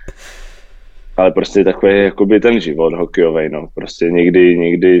 ale prostě takový jakoby ten život hokejový, no. Prostě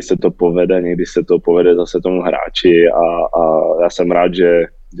někdy se to povede, někdy se to povede zase tomu hráči a já jsem rád, že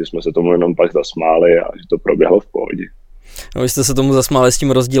jsme se tomu jenom pak zasmáli a že to proběhlo v pohodě. No, vy jste se tomu zasmáli s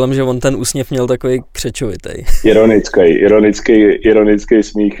tím rozdílem, že on ten úsměv měl takový křečovitý. Ironický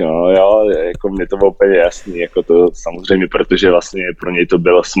smích, no, jo, jako mě to bylo úplně jasný, jako to samozřejmě, protože vlastně pro něj to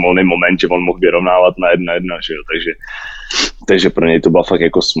byl smolný moment, že on mohl vyrovnávat na 1-1, že jo, takže pro něj to byla fakt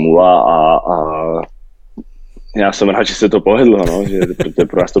jako smůla a já jsem rád, že se to povedlo, no, že protože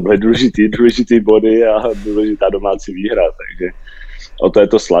pro nás to byly důležitý body a důležitá domácí výhra, takže o to je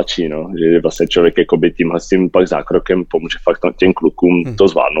to sladší, no, že vlastně člověk jakoby tímhle s tím pak zákrokem pomůže fakt těm klukům to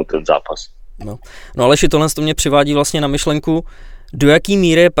zvládnout ten zápas. No ale tohle to mě přivádí vlastně na myšlenku, do jaký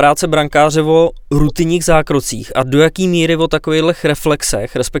míry je práce brankáře o rutinních zákrocích a do jaký míry o takových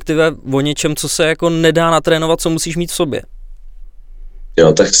reflexech, respektive o něčem, co se jako nedá natrénovat, co musíš mít v sobě.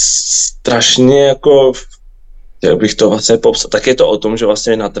 Jo, tak strašně jako, jak bych to vlastně popsal, tak je to o tom, že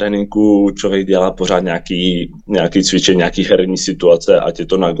vlastně na tréninku člověk dělá pořád nějaký cvičení, nějaký herní situace, ať je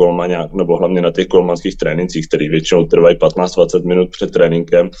to na golmani, nebo hlavně na těch golmanských trénincích, které většinou trvají 15-20 minut před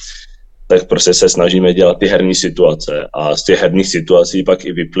tréninkem, tak prostě se snažíme dělat ty herní situace a z těch herních situací pak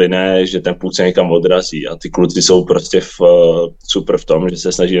i vyplyne, že ten puk se někam odrazí a ty kluci jsou prostě super v tom, že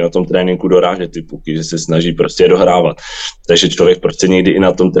se snaží na tom tréninku dorážet ty puky, že se snaží prostě dohrávat. Takže člověk prostě někdy i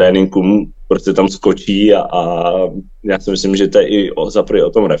na tom tréninku prostě tam skočí a já si myslím, že to je i zaprvé o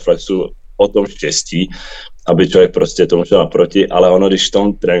tom reflexu, o tom štěstí, aby člověk prostě tomu šel naproti, ale ono, když v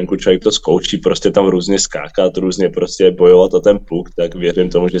tom tréninku člověk to zkouší prostě tam různě skákat, různě prostě bojovat o ten puk, tak věřím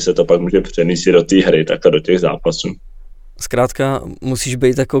tomu, že se to pak může přenést do té hry, tak a do těch zápasů. Zkrátka musíš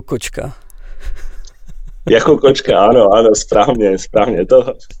být jako kočka. Jako kočka, ano, správně, to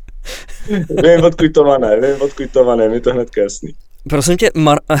vím odkud mi to hnedka jasný. Prosím tě,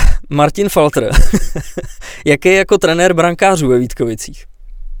 Martin Falter, jaký je jako trenér brankářů ve Vítkovicích?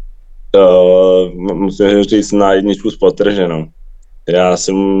 Musím říct na jedničku s podtrženou. Já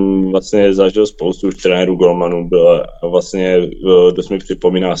jsem vlastně zažil spoustu už trenérů golmanů, vlastně dost mi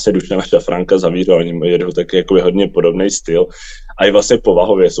připomíná se Dušana Šafránka Zavířo, oni jedou taky jakoby hodně podobný styl a i vlastně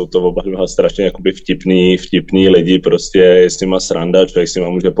povahově jsou to oba dva strašně jakoby vtipný lidi, prostě je s nima sranda, člověk s nima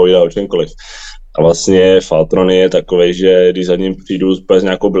může povídat o čemkoliv. A vlastně Faltron je takovej, že když za ním přijdu s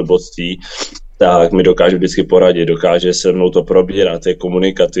nějakou blbostí, tak mi dokáže vždycky poradit, dokáže se mnou to probírat, je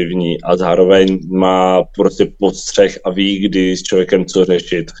komunikativní a zároveň má prostě podstřeh a ví, kdy s člověkem co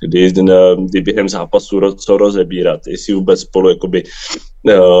řešit, kdy během zápasu co rozebírat, jestli vůbec spolu jakoby,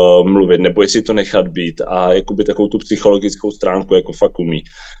 mluvit, nebo jestli to nechat být a jakoby takovou tu psychologickou stránku jako fakt umí.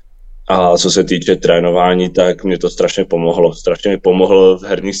 A co se týče trénování, tak mě to strašně pomohlo. Strašně mi pomohlo v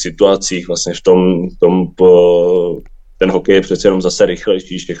herních situacích, vlastně v tom ten hokej je přece jenom zase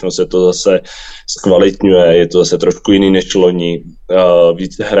rychlejší, všechno se to zase zkvalitňuje, je to zase trošku jiný než loni.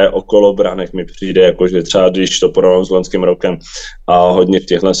 Víc hraje okolo branek mi přijde, jakože třeba když to porovnám s loňským rokem a hodně v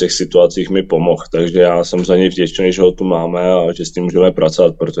těchto situacích mi pomohl, takže já jsem za něj vděčný, že ho tu máme a že s tím můžeme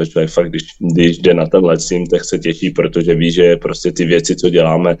pracovat, protože člověk fakt, když jde na ten lecím, tak se těší, protože ví, že prostě ty věci, co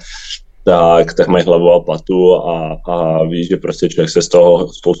děláme, tak mají hlavu a patu a ví, že prostě člověk se z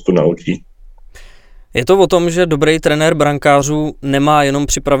toho spoustu naučí. Je to o tom, že dobrý trenér brankářů nemá jenom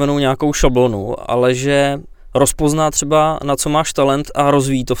připravenou nějakou šablonu, ale že rozpozná třeba, na co máš talent a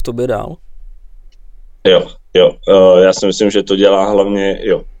rozvíjí to v tobě dál? Jo. Já si myslím, že to dělá hlavně,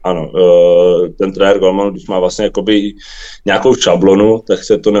 ano. Ten trenér golmanu, když má vlastně jakoby nějakou šablonu, tak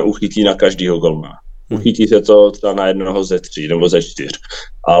se to neuchytí na každýho golmana. Uchytí se to třeba na jednoho ze 3 nebo ze 4.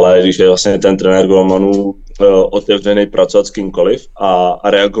 Ale když je vlastně ten trenér golmanů otevřený pracovat s kýmkoliv a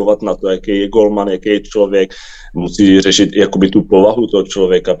reagovat na to, jaký je golman, jaký je člověk, musí řešit jakoby tu povahu toho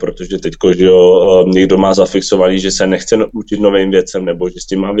člověka, protože teďko, že někdo má zafixovaný, že se nechce učit novým věcem, nebo že s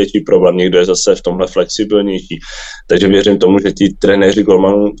tím má větší problém, někdo je zase v tomhle flexibilnější. Takže věřím tomu, že ti trenéři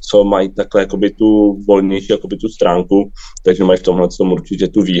golmanů, co mají takhle jakoby tu volnější jakoby tu stránku, takže mají v tomhle tomu určitě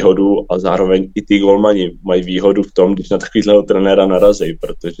tu výhodu a zároveň i ty golmani mají výhodu v tom, když na takovýhleho trenéra narazí,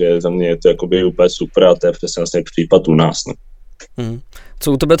 protože za mě je to jakoby úplně super a to je přesně vlastně případ u nás. Ne?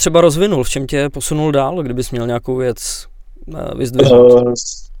 Co u tebe třeba rozvinul? V čem tě posunul dál, kdybys měl nějakou věc vyzdvihnout?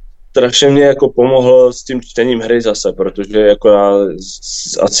 strašně mě jako pomohl s tím čtením hry zase, protože jako já,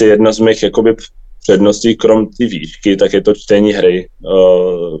 asi jedna z mých jakoby předností, krom ty výšky, tak je to čtení hry.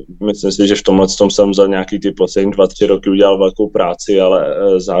 Myslím si, že v tomhle tom jsem za nějaký ty poslední 2-3 roky udělal velkou práci, ale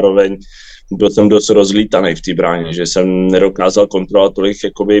zároveň byl jsem dost rozlítaný v té bráně, že jsem nedokázal kontrolovat tolik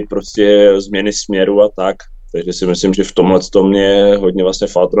jakoby prostě změny směru a tak. Takže si myslím, že v tomhle tom mě hodně vlastně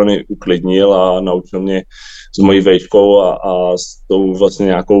Faltrony uklidnil a naučil mě s mojí vejškou a s tou vlastně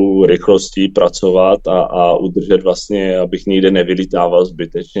nějakou rychlostí pracovat a udržet vlastně, abych nikde nevylítával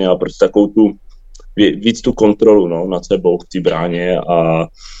zbytečně a prostě takovou tu víc tu kontrolu nad sebou v té bráně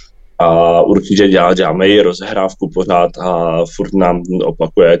a určitě děláme i rozehrávku pořád a furt nám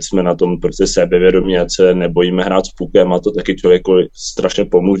opakuje, ať jsme na tom prostě sebevědomí, ať se nebojíme hrát s pukem a to taky člověku strašně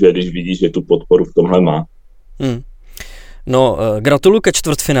pomůže, když vidí, že tu podporu v tomhle má. No, gratuluju ke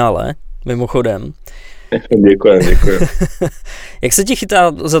čtvrtfinále, mimochodem. Děkuji. Jak se ti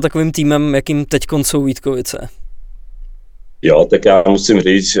chytá za takovým týmem, jakým teďkon jsou Vítkovice? Jo, tak já musím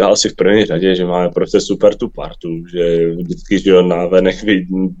říct, že asi v první řadě, že máme prostě super tu partu, že vždycky, že na venech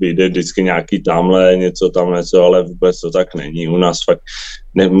vyjde vždycky nějaký tamhle něco, ale vůbec to tak není. U nás fakt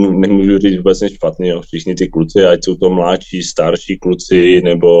nemůžu říct vůbec nic špatný, jo. Všichni ty kluci, ať jsou to mladší, starší kluci,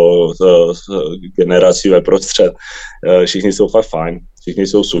 nebo generací ve prostřed, všichni jsou fakt fajn, všichni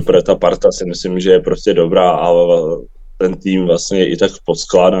jsou super, ta parta si myslím, že je prostě dobrá a ten tým vlastně je i tak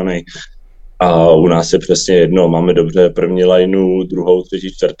poskládaný. A u nás je přesně jedno, máme dobře první lineu, druhou,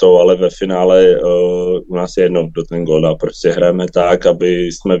 třetí, čtvrtou, ale ve finále u nás je jedno, kdo ten gól dá. Prostě hrajeme tak, aby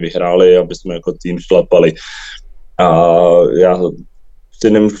jsme vyhráli, aby jsme jako tým šlapali. A já si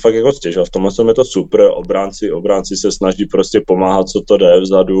nemůžu fakt jako stěžovat, v tomhle je to super, obránci se snaží prostě pomáhat, co to jde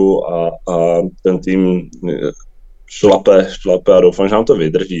vzadu a ten tým šlape a doufám, že nám to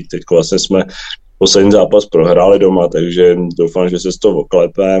vydrží. Teď vlastně jsme poslední zápas prohráli doma, takže doufám, že se z toho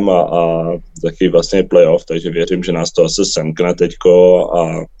oklepem a taky vlastně playoff, takže věřím, že nás to asi semkne teďko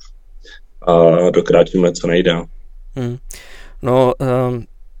a dokráčíme co nejde. No,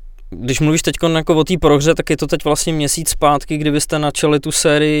 když mluvíš teď jako o té prohře, tak je to teď vlastně měsíc zpátky, kdy byste načali tu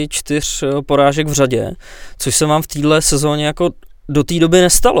sérii 4 porážek v řadě, což se vám v téhle sezóně jako do té doby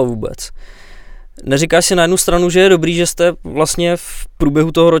nestalo vůbec. Neříkáš si na jednu stranu, že je dobrý, že jste vlastně v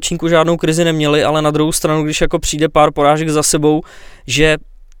průběhu toho ročníku žádnou krizi neměli, ale na druhou stranu, když jako přijde pár porážek za sebou, že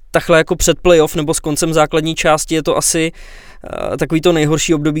takhle jako před playoff nebo s koncem základní části je to asi takový to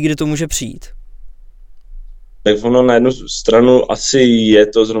nejhorší období, kdy to může přijít? Tak ono na jednu stranu asi je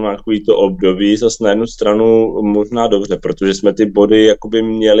to zrovna takový to období, zase na jednu stranu možná dobře, protože jsme ty body jakoby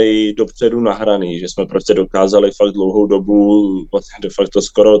měli dopředu nahraný, že jsme prostě dokázali fakt dlouhou dobu, vlastně de facto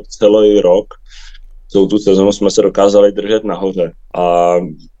skoro celý rok, celou tu sezonu jsme se dokázali držet nahoře a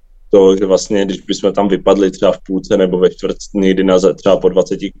to, že vlastně, když bychom tam vypadli třeba v půlce nebo ve čtvrt, někdy třeba po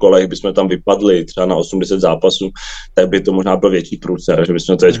 20 kolech bychom tam vypadli třeba na 80 zápasů, tak by to možná byl větší průser, že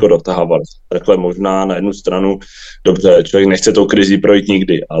bychom to teďko dotahávali. Takhle možná na jednu stranu, dobře, člověk nechce tou krizí projít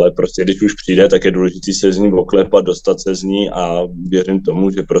nikdy, ale prostě když už přijde, tak je důležité se z ní oklepat, dostat se z ní a věřím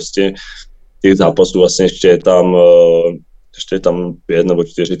tomu, že prostě těch zápasů vlastně ještě je tam 5 nebo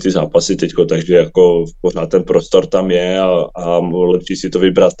 4 ty zápasy teďko, takže jako pořád ten prostor tam je a lepší si to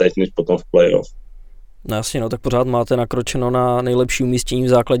vybrat teď, než potom v playoff. No jasně, no, tak pořád máte nakročeno na nejlepší umístění v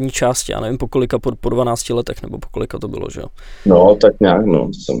základní části, já nevím po kolika, po 12 letech, nebo po kolika to bylo, že jo? No, tak nějak,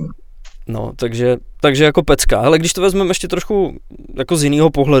 No, takže jako pecka. Hele, když to vezmeme ještě trošku jako z jiného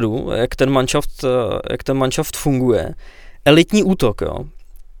pohledu, jak ten manšaft funguje, elitní útok, jo,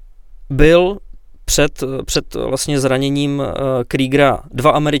 byl před vlastně zraněním Kriegera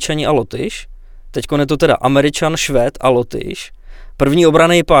 2 Američani a Lotyš. Teďko je to teda Američan, Švéd a Lotyš. První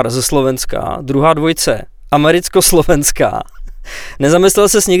obranný pár ze Slovenska, druhá dvojice americko-slovenská. Nezamyslel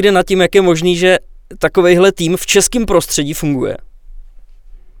ses někdy nad tím, jak je možný, že takovejhle tým v českém prostředí funguje?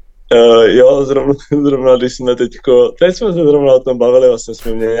 Jo, zrovna když jsme teď jsme se zrovna o tom bavili, vlastně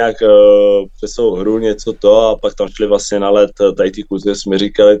jsme měli nějak přes svou hru něco to a pak tam šli vlastně na let tady ty kluci, jsme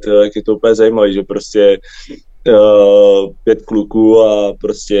říkali, jak je to úplně zajímavé, že prostě 5 kluků a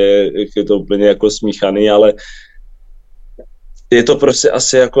prostě je to úplně jako smíchaný, ale je to prostě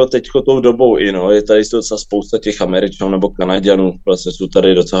asi jako teďko tou dobou i, no, je tady docela spousta těch Američanů nebo Kanaďanů, vlastně jsou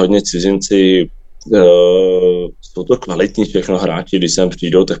tady docela hodně cizinci, jsou to kvalitní všechno hráči, když sem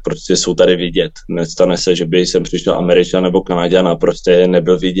přijdou, tak prostě jsou tady vidět. Nestane se, že by sem přišel Američan nebo Kanaďan a prostě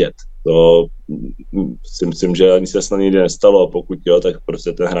nebyl vidět. To si myslím, že ani se snad nikdy nestalo a pokud jo, tak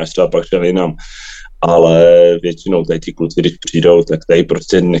prostě ten hráč třeba pak šel jinam. Ale většinou tady ti kluci, když přijdou, tak tady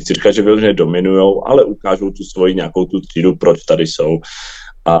prostě nechci říkat, že vyloženě dominujou, ale ukážou tu svoji nějakou tu třídu, proč tady jsou.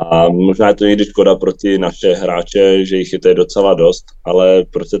 A možná je to někdy škoda pro ty naše hráče, že jich je tady docela dost, ale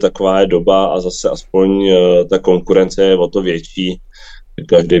prostě taková je doba a zase aspoň ta konkurence je o to větší.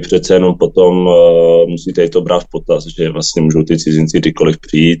 Každý přece jenom potom musí tady to brát v potaz, že vlastně můžou ty cizinci kdykoliv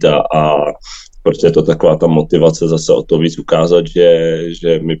přijít a prostě je to taková ta motivace zase o to víc ukázat,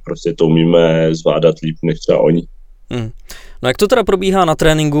 že my prostě to umíme zvládat líp než třeba oni. No jak to teda probíhá na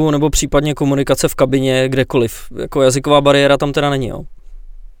tréninku nebo případně komunikace v kabině kdekoliv? Jako jazyková bariéra tam teda není, jo?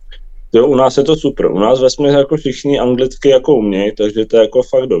 Jo, u nás je to super. U nás vesměs jako všichni anglicky jako umějí, takže to je jako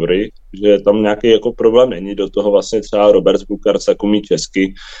fakt dobrý, že tam nějaký jako problém není. Do toho vlastně třeba Robert Bukarc tak umí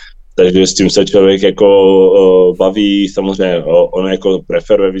česky, takže s tím se člověk jako baví, samozřejmě on jako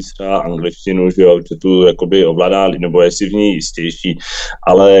preferuje víc třeba angličtinu, že tu jakoby ovládá, nebo je si v ní jistější,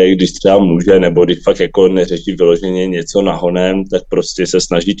 ale když třeba může, nebo když fakt jako neřeší vyloženě něco nahonem, tak prostě se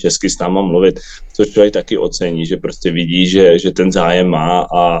snaží česky s náma mluvit, což člověk taky ocení, že prostě vidí, že ten zájem má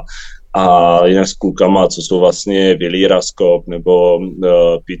a jinak s klukama, co jsou vlastně Willi Raskop, nebo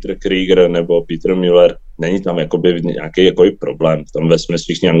Peter Krieger, nebo Peter Müller, není tam jakoby nějaký jakoby problém. Tam vesměs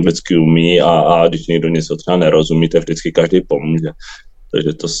všichni anglicky umí a když někdo něco třeba nerozumí, tak vždycky každý pomůže. Takže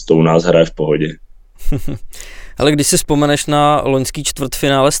to u nás hraje v pohodě. Ale když si vzpomeneš na loňský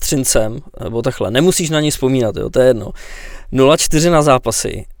čtvrtfinále s Třincem, nebo takhle, nemusíš na ní vzpomínat, jo, to je jedno. 0-4 na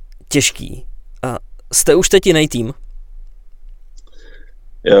zápasy, těžký. A jste už teď jiný tým?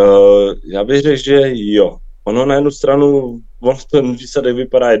 Já bych řekl, že jo. Ono na jednu stranu, ten výsledek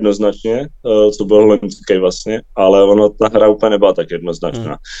vypadá jednoznačně, co bylo loňský vlastně, ale ono ta hra úplně nebyla tak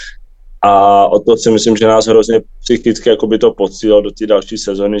jednoznačná. A o to si myslím, že nás hrozně psychicky jakoby to posílilo do té další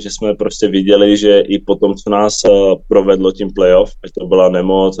sezony, že jsme prostě viděli, že i po tom, co nás provedlo tím playoff, ať to byla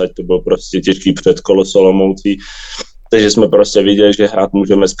nemoc, ať to byl prostě těžký předkolo s Olomoucí, takže jsme prostě viděli, že hrát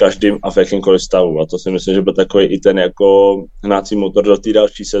můžeme s každým a v jakýmkoliv stavu. A to si myslím, že byl takový i ten jako hnací motor do té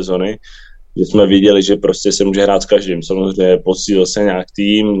další sezony, že jsme viděli, že prostě se může hrát s každým. Samozřejmě posílil se nějak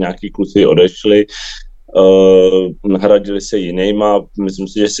tým, nějaký kluci odešli, nahradili se jinýma, myslím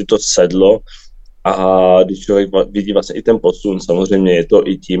si, že si to sedlo a když člověk vidí vlastně i ten posun, samozřejmě je to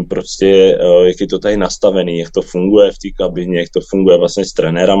i tím prostě, jak je to tady nastavený, jak to funguje v té kabině, jak to funguje vlastně s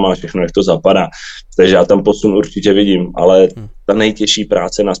trenérama, všechno, jak to zapadá. Takže já tam posun určitě vidím, ale ta nejtěžší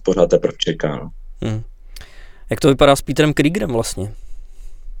práce nás pořád teprve čeká. No. Jak to vypadá s Petrem Kriegerem vlastně?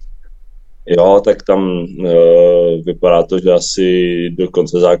 Jo, tak tam vypadá to, že asi do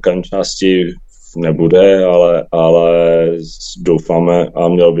konce základní části nebude, ale doufáme a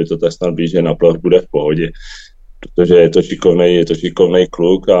mělo by to tak snad být, že na playoff bude v pohodě, protože je to šikovnej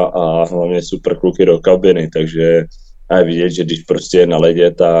kluk a hlavně super kluky do kabiny, takže je vidět, že když prostě je na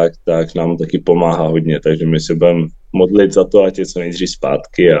ledě, tak nám taky pomáhá hodně, takže my se budeme modlit za to, ať je co nejdřív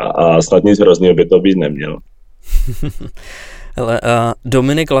zpátky a snad nic hrozného by to být nemělo. Hele,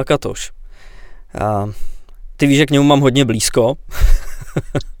 Dominik Lakatoš, ty víš, že k němu mám hodně blízko.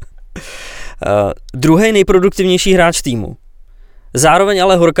 Druhý nejproduktivnější hráč týmu. Zároveň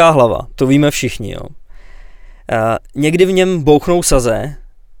ale horká hlava, to víme všichni. Jo. Někdy v něm bouchnou saze.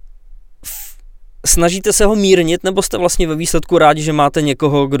 Snažíte se ho mírnit, nebo jste vlastně ve výsledku rádi, že máte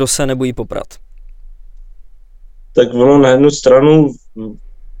někoho, kdo se nebojí poprat? Tak ono na jednu stranu,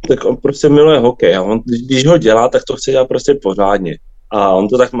 tak on prostě miluje hokej a on, když ho dělá, tak to chce dělat prostě pořádně. A on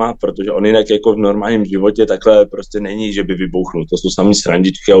to tak má, protože on jinak jako v normálním životě takhle prostě není, že by vybouchnul. To jsou samý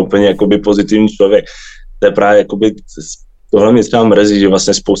srandičky a úplně jakoby pozitivní člověk. To je právě jakoby, tohle mě třeba mrzí, že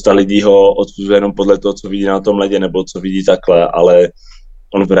vlastně spousta lidí ho odsuzuje jenom podle toho, co vidí na tom ledě nebo co vidí takhle, ale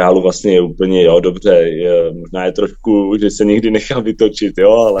on v reálu vlastně je úplně, jo, dobře, možná je trošku, že se nikdy nechal vytočit,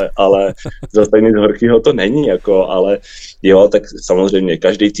 jo, ale zase tak nic horkýho to není, jako, ale jo, tak samozřejmě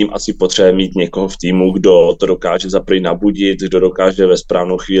každý tým asi potřebuje mít někoho v týmu, kdo to dokáže zaprý nabudit, kdo dokáže ve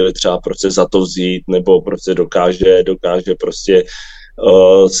správnou chvíli třeba prostě za to vzít, nebo prostě dokáže prostě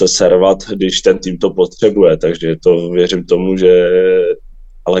se servat, když ten tým to potřebuje, takže to věřím tomu, že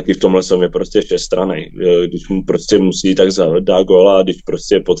ale i v tomhle jsem je prostě všestrannej. Když mu prostě musí, tak dá gól a když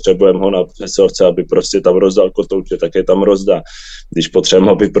prostě potřebujeme ho na přesilovce, aby prostě tam rozdal kotouče, tak je tam rozdá. Když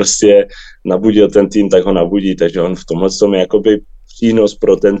potřebujeme, aby prostě nabudil ten tým, tak ho nabudí. Takže on v tomhle tom je jakoby přínos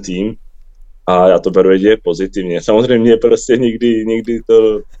pro ten tým a já to beru jedině pozitivně. Samozřejmě prostě někdy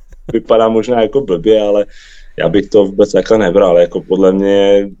to vypadá možná jako blbě, ale já bych to vůbec takhle nebral. Jako podle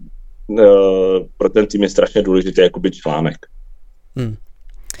mě pro ten tým je strašně důležitý jakoby článek.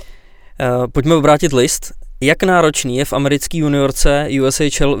 Pojďme obrátit list. Jak náročný je v americké juniorce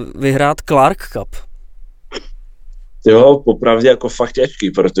USHL vyhrát Clark Cup? Jo, popravdě jako fakt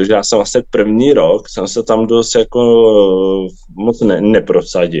těžký, protože já jsem vlastně první rok, jsem se tam dost jako moc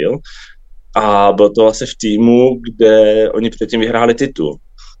neprosadil a byl to vlastně v týmu, kde oni předtím vyhráli titul.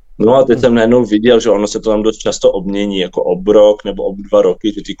 No a teď jsem najednou viděl, že ono se to tam dost často obmění, jako ob rok nebo ob 2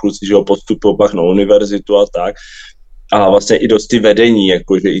 roky, že ty kluci, že ho postupují pak na univerzitu a tak. A vlastně i dost ty vedení,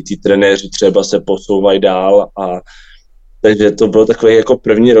 jako že i ty trenéři třeba se posouvají dál a takže to byl takový jako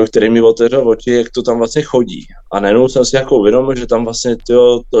první rok, který mi otevřel oči, jak to tam vlastně chodí. A najednou jsem si jako uvědomil, že tam vlastně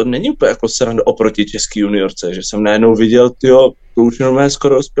to není úplně jako sranda oproti český juniorce, že jsem najednou viděl, to už normálně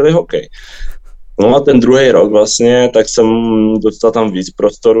skoro dospělý hokej. No a ten druhý rok vlastně, tak jsem dostal tam víc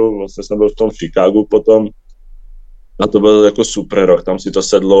prostoru, vlastně jsem byl v tom Chicagu potom a to byl jako super rok, tam si to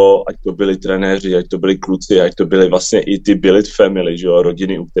sedlo, ať to byli trenéři, ať to byli kluci, ať to byli vlastně i ty billet family, že jo,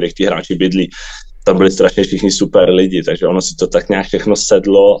 rodiny, u kterých ty hráči bydlí. Tam byli strašně všichni super lidi, takže ono si to tak nějak všechno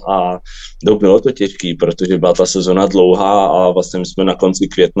sedlo a bylo to těžký, protože byla ta sezona dlouhá a vlastně my jsme na konci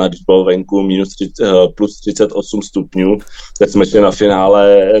května, když bylo venku plus 38 stupňů, tak jsme šli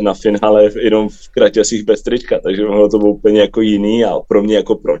na finále jenom v kraťasích bez trička, takže ono to bylo úplně jako jiný a pro mě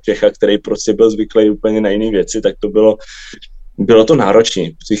jako pro Čecha, který prostě byl zvyklý úplně na jiné věci, tak to bylo to náročné,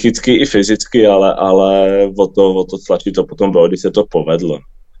 psychicky i fyzicky, ale o to tlačí to potom bylo, když se to povedlo.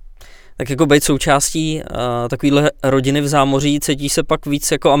 Tak jako být součástí takovýhle rodiny v zámoří, cítíš se pak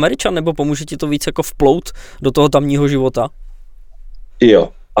víc jako Američan, nebo pomůže ti to víc jako vplout do toho tamního života? Jo,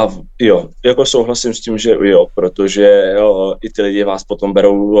 jako souhlasím s tím, že jo, protože jo, i ty lidi vás potom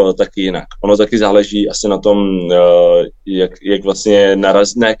berou taky jinak. Ono taky záleží asi na tom, jak vlastně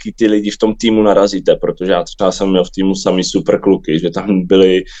na jaký ty lidi v tom týmu narazíte, protože já třeba jsem měl v týmu samý super kluky, že tam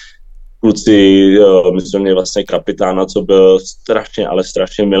byli kluci, my jsme měli vlastně kapitána, co byl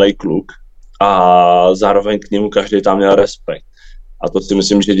strašně milý kluk a zároveň k němu každý tam měl respekt. A to si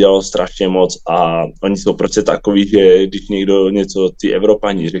myslím, že dělalo strašně moc a oni jsou prostě takový, že když někdo něco, ty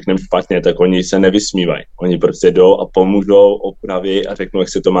Evropani řekne špatně, tak oni se nevysmívají. Oni prostě jdou a pomůžou, opraví a řeknou, jak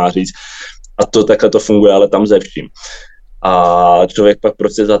se to má říct. A to takhle to funguje, ale tam ze vším. A člověk pak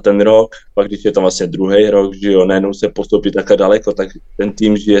prostě za ten rok, pak když je tam vlastně druhý rok, že jo, najednou se postoupí takhle daleko, tak ten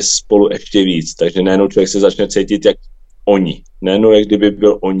tým žije spolu ještě víc, takže najednou člověk se začne cítit jak oni, najednou jak kdyby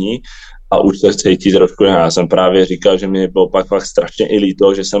byl oni a už se cítí trošku, já jsem právě říkal, že mě bylo pak fakt strašně i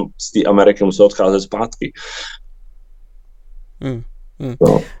líto, že jsem z té Ameriky musel odcházet zpátky.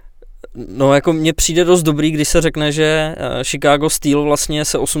 No jako mně přijde dost dobrý, když se řekne, že Chicago Steel vlastně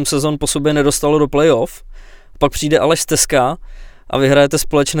se 8 sezon po sobě nedostalo do playoff, pak přijde Aleš Stezka a vyhrajete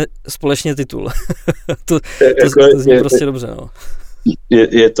společně titul. to zní prostě dobře, no.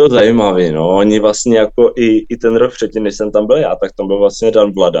 Je to zajímavý, no. Oni vlastně jako i ten rok předtím, než jsem tam byl já, tak tam byl vlastně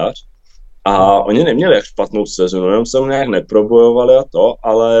Dan Vladař a oni neměli jak špatnou sezonu, jenom se nějak neprobojovali a to,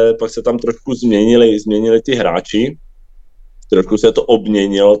 ale pak se tam trošku změnili ty hráči, trošku se to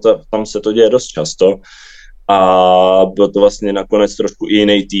obměnilo, tam se to děje dost často. A byl to vlastně nakonec trošku i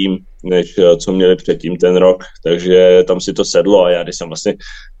jiný tým, než co měli předtím ten rok, takže tam si to sedlo a já když jsem vlastně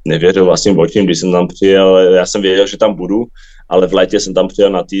nevěřil vlastním očím, když jsem tam přijel, já jsem věděl, že tam budu, ale v létě jsem tam přijel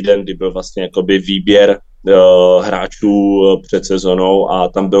na týden, kdy byl vlastně jakoby výběr hráčů před sezónou a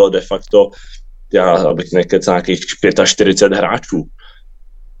tam bylo de facto, abych nekecal, nějakých 45 hráčů.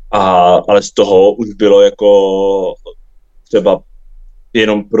 Ale z toho už bylo jako třeba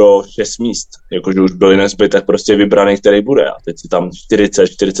jenom pro 6 míst, jakože už byli nezbytek prostě vybraný, který bude. A teď si tam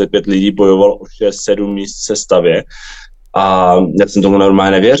 40-45 lidí bojoval o 6-7 míst v sestavě. A já jsem tomu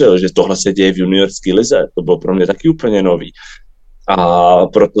normálně nevěřil, že tohle se děje v juniorské lize. To bylo pro mě taky úplně nový. A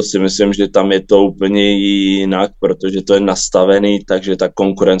proto si myslím, že tam je to úplně jinak, protože to je nastavený, takže ta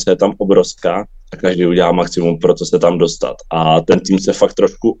konkurence je tam obrovská a každý udělá maximum pro to se tam dostat. A ten tým se fakt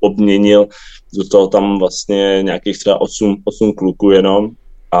trošku obměnil, zůstalo tam vlastně nějakých třeba 8 kluků jenom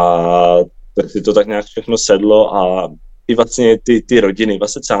a tak si to tak nějak všechno sedlo a i vlastně ty rodiny,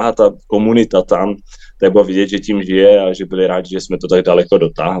 vlastně celá ta komunita tam, tak bylo vidět, že tím žije a že byli rádi, že jsme to tak daleko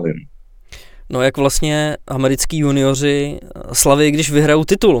dotáhli. No jak vlastně americký junioři slaví, když vyhrajou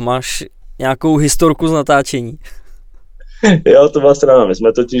titul? Máš nějakou historku z natáčení? Jo, to byla strana. My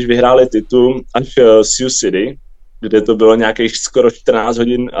jsme totiž vyhráli titul až Sioux City, kde to bylo nějakých skoro 14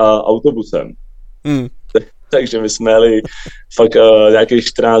 hodin autobusem. Takže my jsme jeli fakt nějakých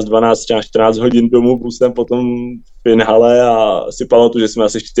 14 hodin domů busem, potom v finále a si pamatuju, že jsme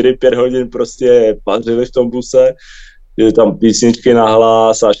asi 4-5 hodin prostě pařili v tom buse, že tam písničky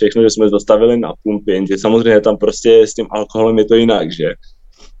nahlas a všechno, že jsme zastavili na pumpy, že samozřejmě tam prostě s tím alkoholem je to jinak, že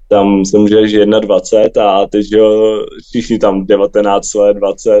tam se může žít 21 a teď jo, všichni tam 19 let,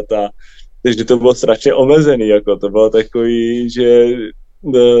 20 a takže to bylo strašně omezený, jako to bylo takový, že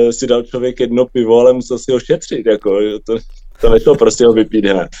si dal člověk jedno pivo, ale musel si ho šetřit, jako to nešlo prostě ho vypít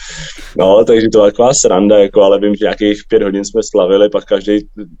hned. No, takže to byla taková sranda, jako, ale vím, že nějakých 5 hodin jsme slavili, pak každý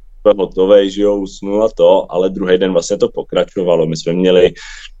byl hotovej, že jo, usnul a to, ale druhý den vlastně to pokračovalo. My jsme měli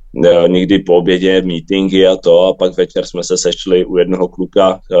někdy po obědě meetingy a pak večer jsme se sešli u jednoho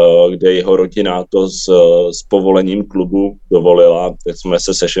kluka, kde jeho rodina to s povolením klubu dovolila, tak jsme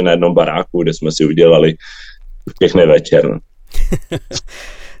se sešli na jednom baráku, kde jsme si udělali pěkný večer.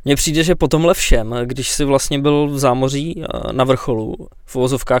 Mně přijde, že po tomhle všem, když si vlastně byl v zámoří na vrcholu, v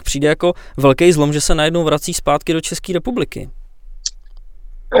uvozovkách, přijde jako velký zlom, že se najednou vrací zpátky do České republiky.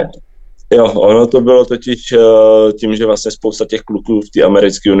 Jo, ono to bylo totiž tím, že vlastně spousta těch kluků v té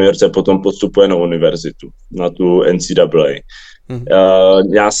americké univerzitě potom postupuje na univerzitu, na tu NCAA.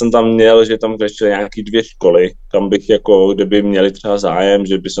 Já jsem tam měl, že tam ještě nějaký 2 školy, kam bych jako, kdyby měli třeba zájem,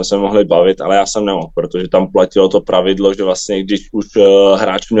 že bychom se mohli bavit, ale já jsem nemohl, protože tam platilo to pravidlo, že vlastně když už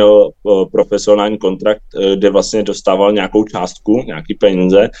hráč měl profesionální kontrakt, kde vlastně dostával nějakou částku, nějaký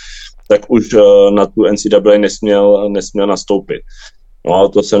peníze, tak už na tu NCAA nesměl nastoupit. No a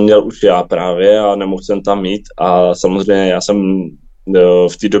to jsem měl už já právě a nemohl jsem tam mít a samozřejmě já jsem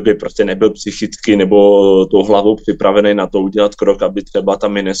v té době prostě nebyl psychicky nebo tou hlavou připravený na to udělat krok, aby třeba ta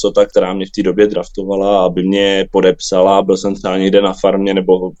Minnesota, která mě v té době draftovala, aby mě podepsala, byl jsem třeba někde na farmě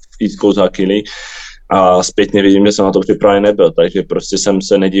nebo v East Coast Hockey a zpětně vidím, že jsem na to připravený nebyl, takže prostě jsem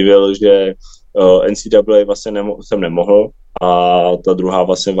se nedivil, že NCAA vlastně jsem nemohl a ta druhá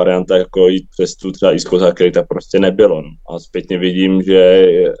vlastně varianta jako jít přes tu třeba East Coast Hockey, tak prostě nebylo. No. A zpětně vidím, že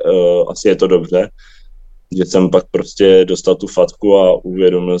asi je to dobře, že jsem pak prostě dostal tu fatku a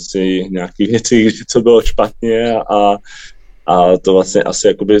uvědomil si nějaké věci, co bylo špatně a to vlastně asi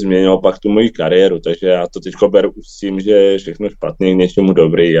jakoby změnilo pak tu moji kariéru, takže já to teďko beru už s tím, že je všechno špatně k něčemu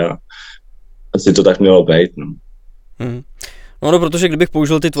dobrý a asi to tak mělo být. No. No, protože kdybych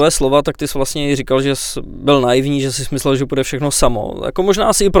použil ty tvoje slova, tak ty jsi vlastně říkal, že jsi byl naivní, že jsi myslel, že bude všechno samo. Jako možná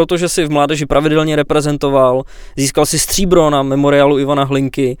asi i proto, že jsi v mládeži pravidelně reprezentoval, získal si stříbro na memoriálu Ivana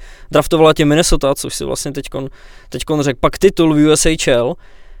Hlinky, draftovala tě Minnesota, což si vlastně teďkon řekl, pak titul v USHL.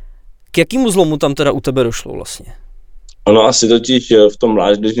 K jakému zlomu tam teda u tebe došlo vlastně? Ono asi totiž v tom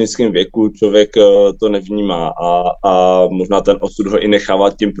mládežnickém věku člověk to nevnímá a možná ten osud ho i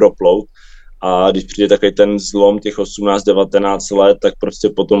nechává tím proplout. A když přijde takový ten zlom těch 18-19 let, tak prostě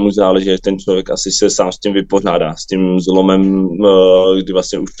potom už záleží, že ten člověk asi se sám s tím vypořádá, s tím zlomem, kdy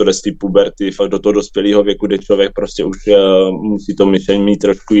vlastně už to jde z té puberty, fakt do toho dospělého věku, kde člověk prostě už musí to myšlení mít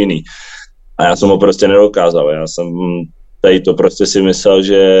trošku jiný. A já jsem ho prostě nedokázal, já jsem tady to prostě si myslel,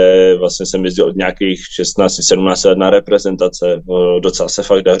 že vlastně jsem jezdil od nějakých 16-17 let na reprezentace, docela se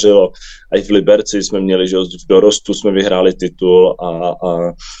fakt dařilo. A i v Liberci jsme měli, že v dorostu jsme vyhráli titul a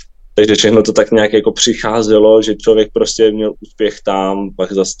takže všechno to tak nějak jako přicházelo, že člověk prostě měl úspěch tam,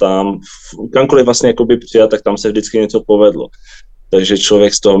 pak zas tam, kamkoliv vlastně jakoby přijel, tak tam se vždycky něco povedlo. Takže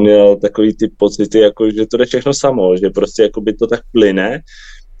člověk z toho měl takový ty pocity, jako, že to jde všechno samo, že prostě jakoby to tak plyne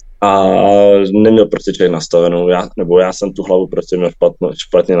a neměl prostě člověk nastavenou, já jsem tu hlavu prostě měl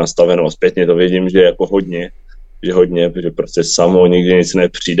špatně nastavenou a zpětně to vidím, že jako hodně, že prostě samo nikdy nic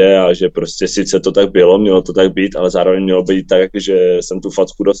nepřijde a že prostě sice to tak bylo, mělo to tak být, ale zároveň mělo být tak, že jsem tu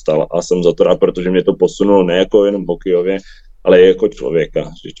facku dostal a jsem za to rád, protože mě to posunulo ne jako jenom hokejově, ale i jako člověka,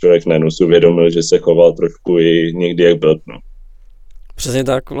 že člověk najednou si uvědomil, že se choval trošku i někdy jak blb, no. Přesně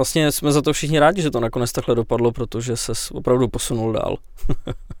tak, vlastně jsme za to všichni rádi, že to nakonec takhle dopadlo, protože ses opravdu posunul dál.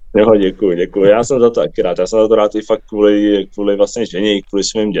 Jo, děkuji, já jsem za to taky rád, já jsem za to rád i fakt kvůli vlastně ženě i kvůli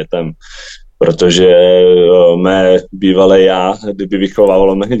svým dětem. Protože mé bývalé já, kdyby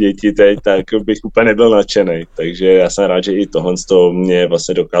vychovávalo mé děti teď, tak bych úplně nebyl nadšený. Takže já jsem rád, že i tohle mě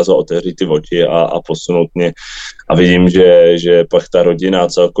vlastně dokázalo otevřít ty oči a posunout mě. A vidím, že pak ta rodina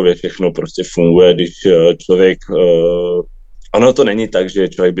celkově všechno prostě funguje, když člověk... Ono to není tak, že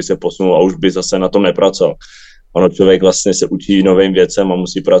člověk by se posunul a už by zase na tom nepracoval. Ono člověk vlastně se učí novým věcem a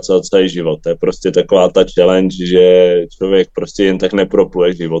musí pracovat celý život. To je prostě taková ta challenge, že člověk prostě jen tak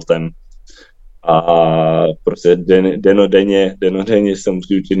nepropluje životem. A prostě denodenně se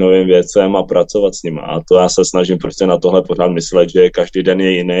musí učit novým věcem a pracovat s nimi. A to já se snažím prostě na tohle pořád myslet, že každý den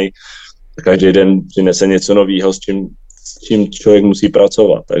je jiný, každý den přinese něco nového, s čím člověk musí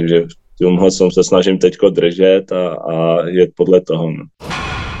pracovat. Takže tímhle se snažím teďko držet a jet podle toho. No.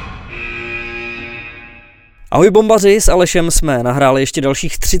 Ahoj bombaři, s Alešem jsme nahráli ještě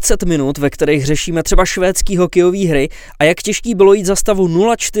dalších 30 minut, ve kterých řešíme třeba švédský hokejový hry a jak těžký bylo jít za stavu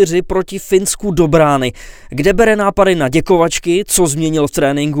 0-4 proti Finsku do brány, kde bere nápady na děkovačky, co změnil v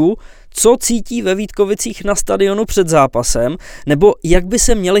tréninku, co cítí ve Vítkovicích na stadionu před zápasem, nebo jak by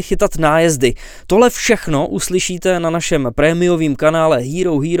se měly chytat nájezdy. Tohle všechno uslyšíte na našem prémiovém kanále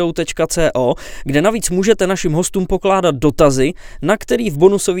herohero.co, kde navíc můžete našim hostům pokládat dotazy, na který v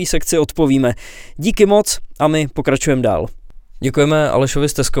bonusové sekci odpovíme. Díky moc a my pokračujeme dál. Děkujeme Alešovi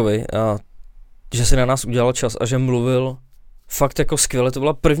Steskovi, že si na nás udělal čas a že mluvil fakt jako skvěle, to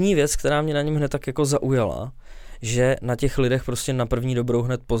byla první věc, která mě na něm hned tak jako zaujala, že na těch lidech prostě na první dobrou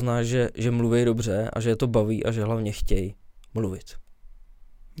hned poznáš, že mluví dobře a že je to baví a že hlavně chtějí mluvit.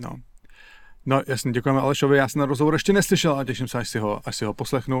 No jasně, děkujeme Alešovi, já jsem na rozhovor ještě neslyšel a těším se, až si ho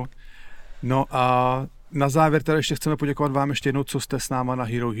poslechnu. No a na závěr teda ještě chceme poděkovat vám ještě jednou, co jste s náma na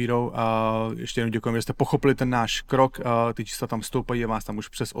Hero Hero a ještě jednou děkujeme, že jste pochopili ten náš krok, ty čísla tam stoupají, je vás tam už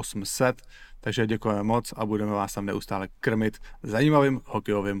přes 800, takže děkujeme moc a budeme vás tam neustále krmit zajímavým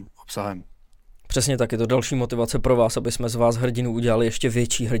hokejovým obsahem. Přesně tak, je to další motivace pro vás, aby jsme z vás hrdinu udělali ještě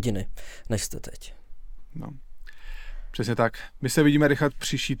větší hrdiny, než jste teď. No, přesně tak. My se vidíme, Richard,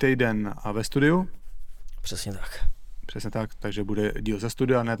 příští týden a ve studiu. Přesně tak. Přesně tak, takže bude díl ze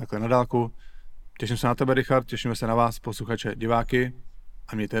studia, ne takhle na dálku. Těším se na tebe, Richard, těšíme se na vás, posluchače, diváky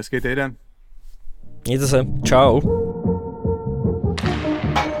a mějte hezký týden. Mějte se, čau.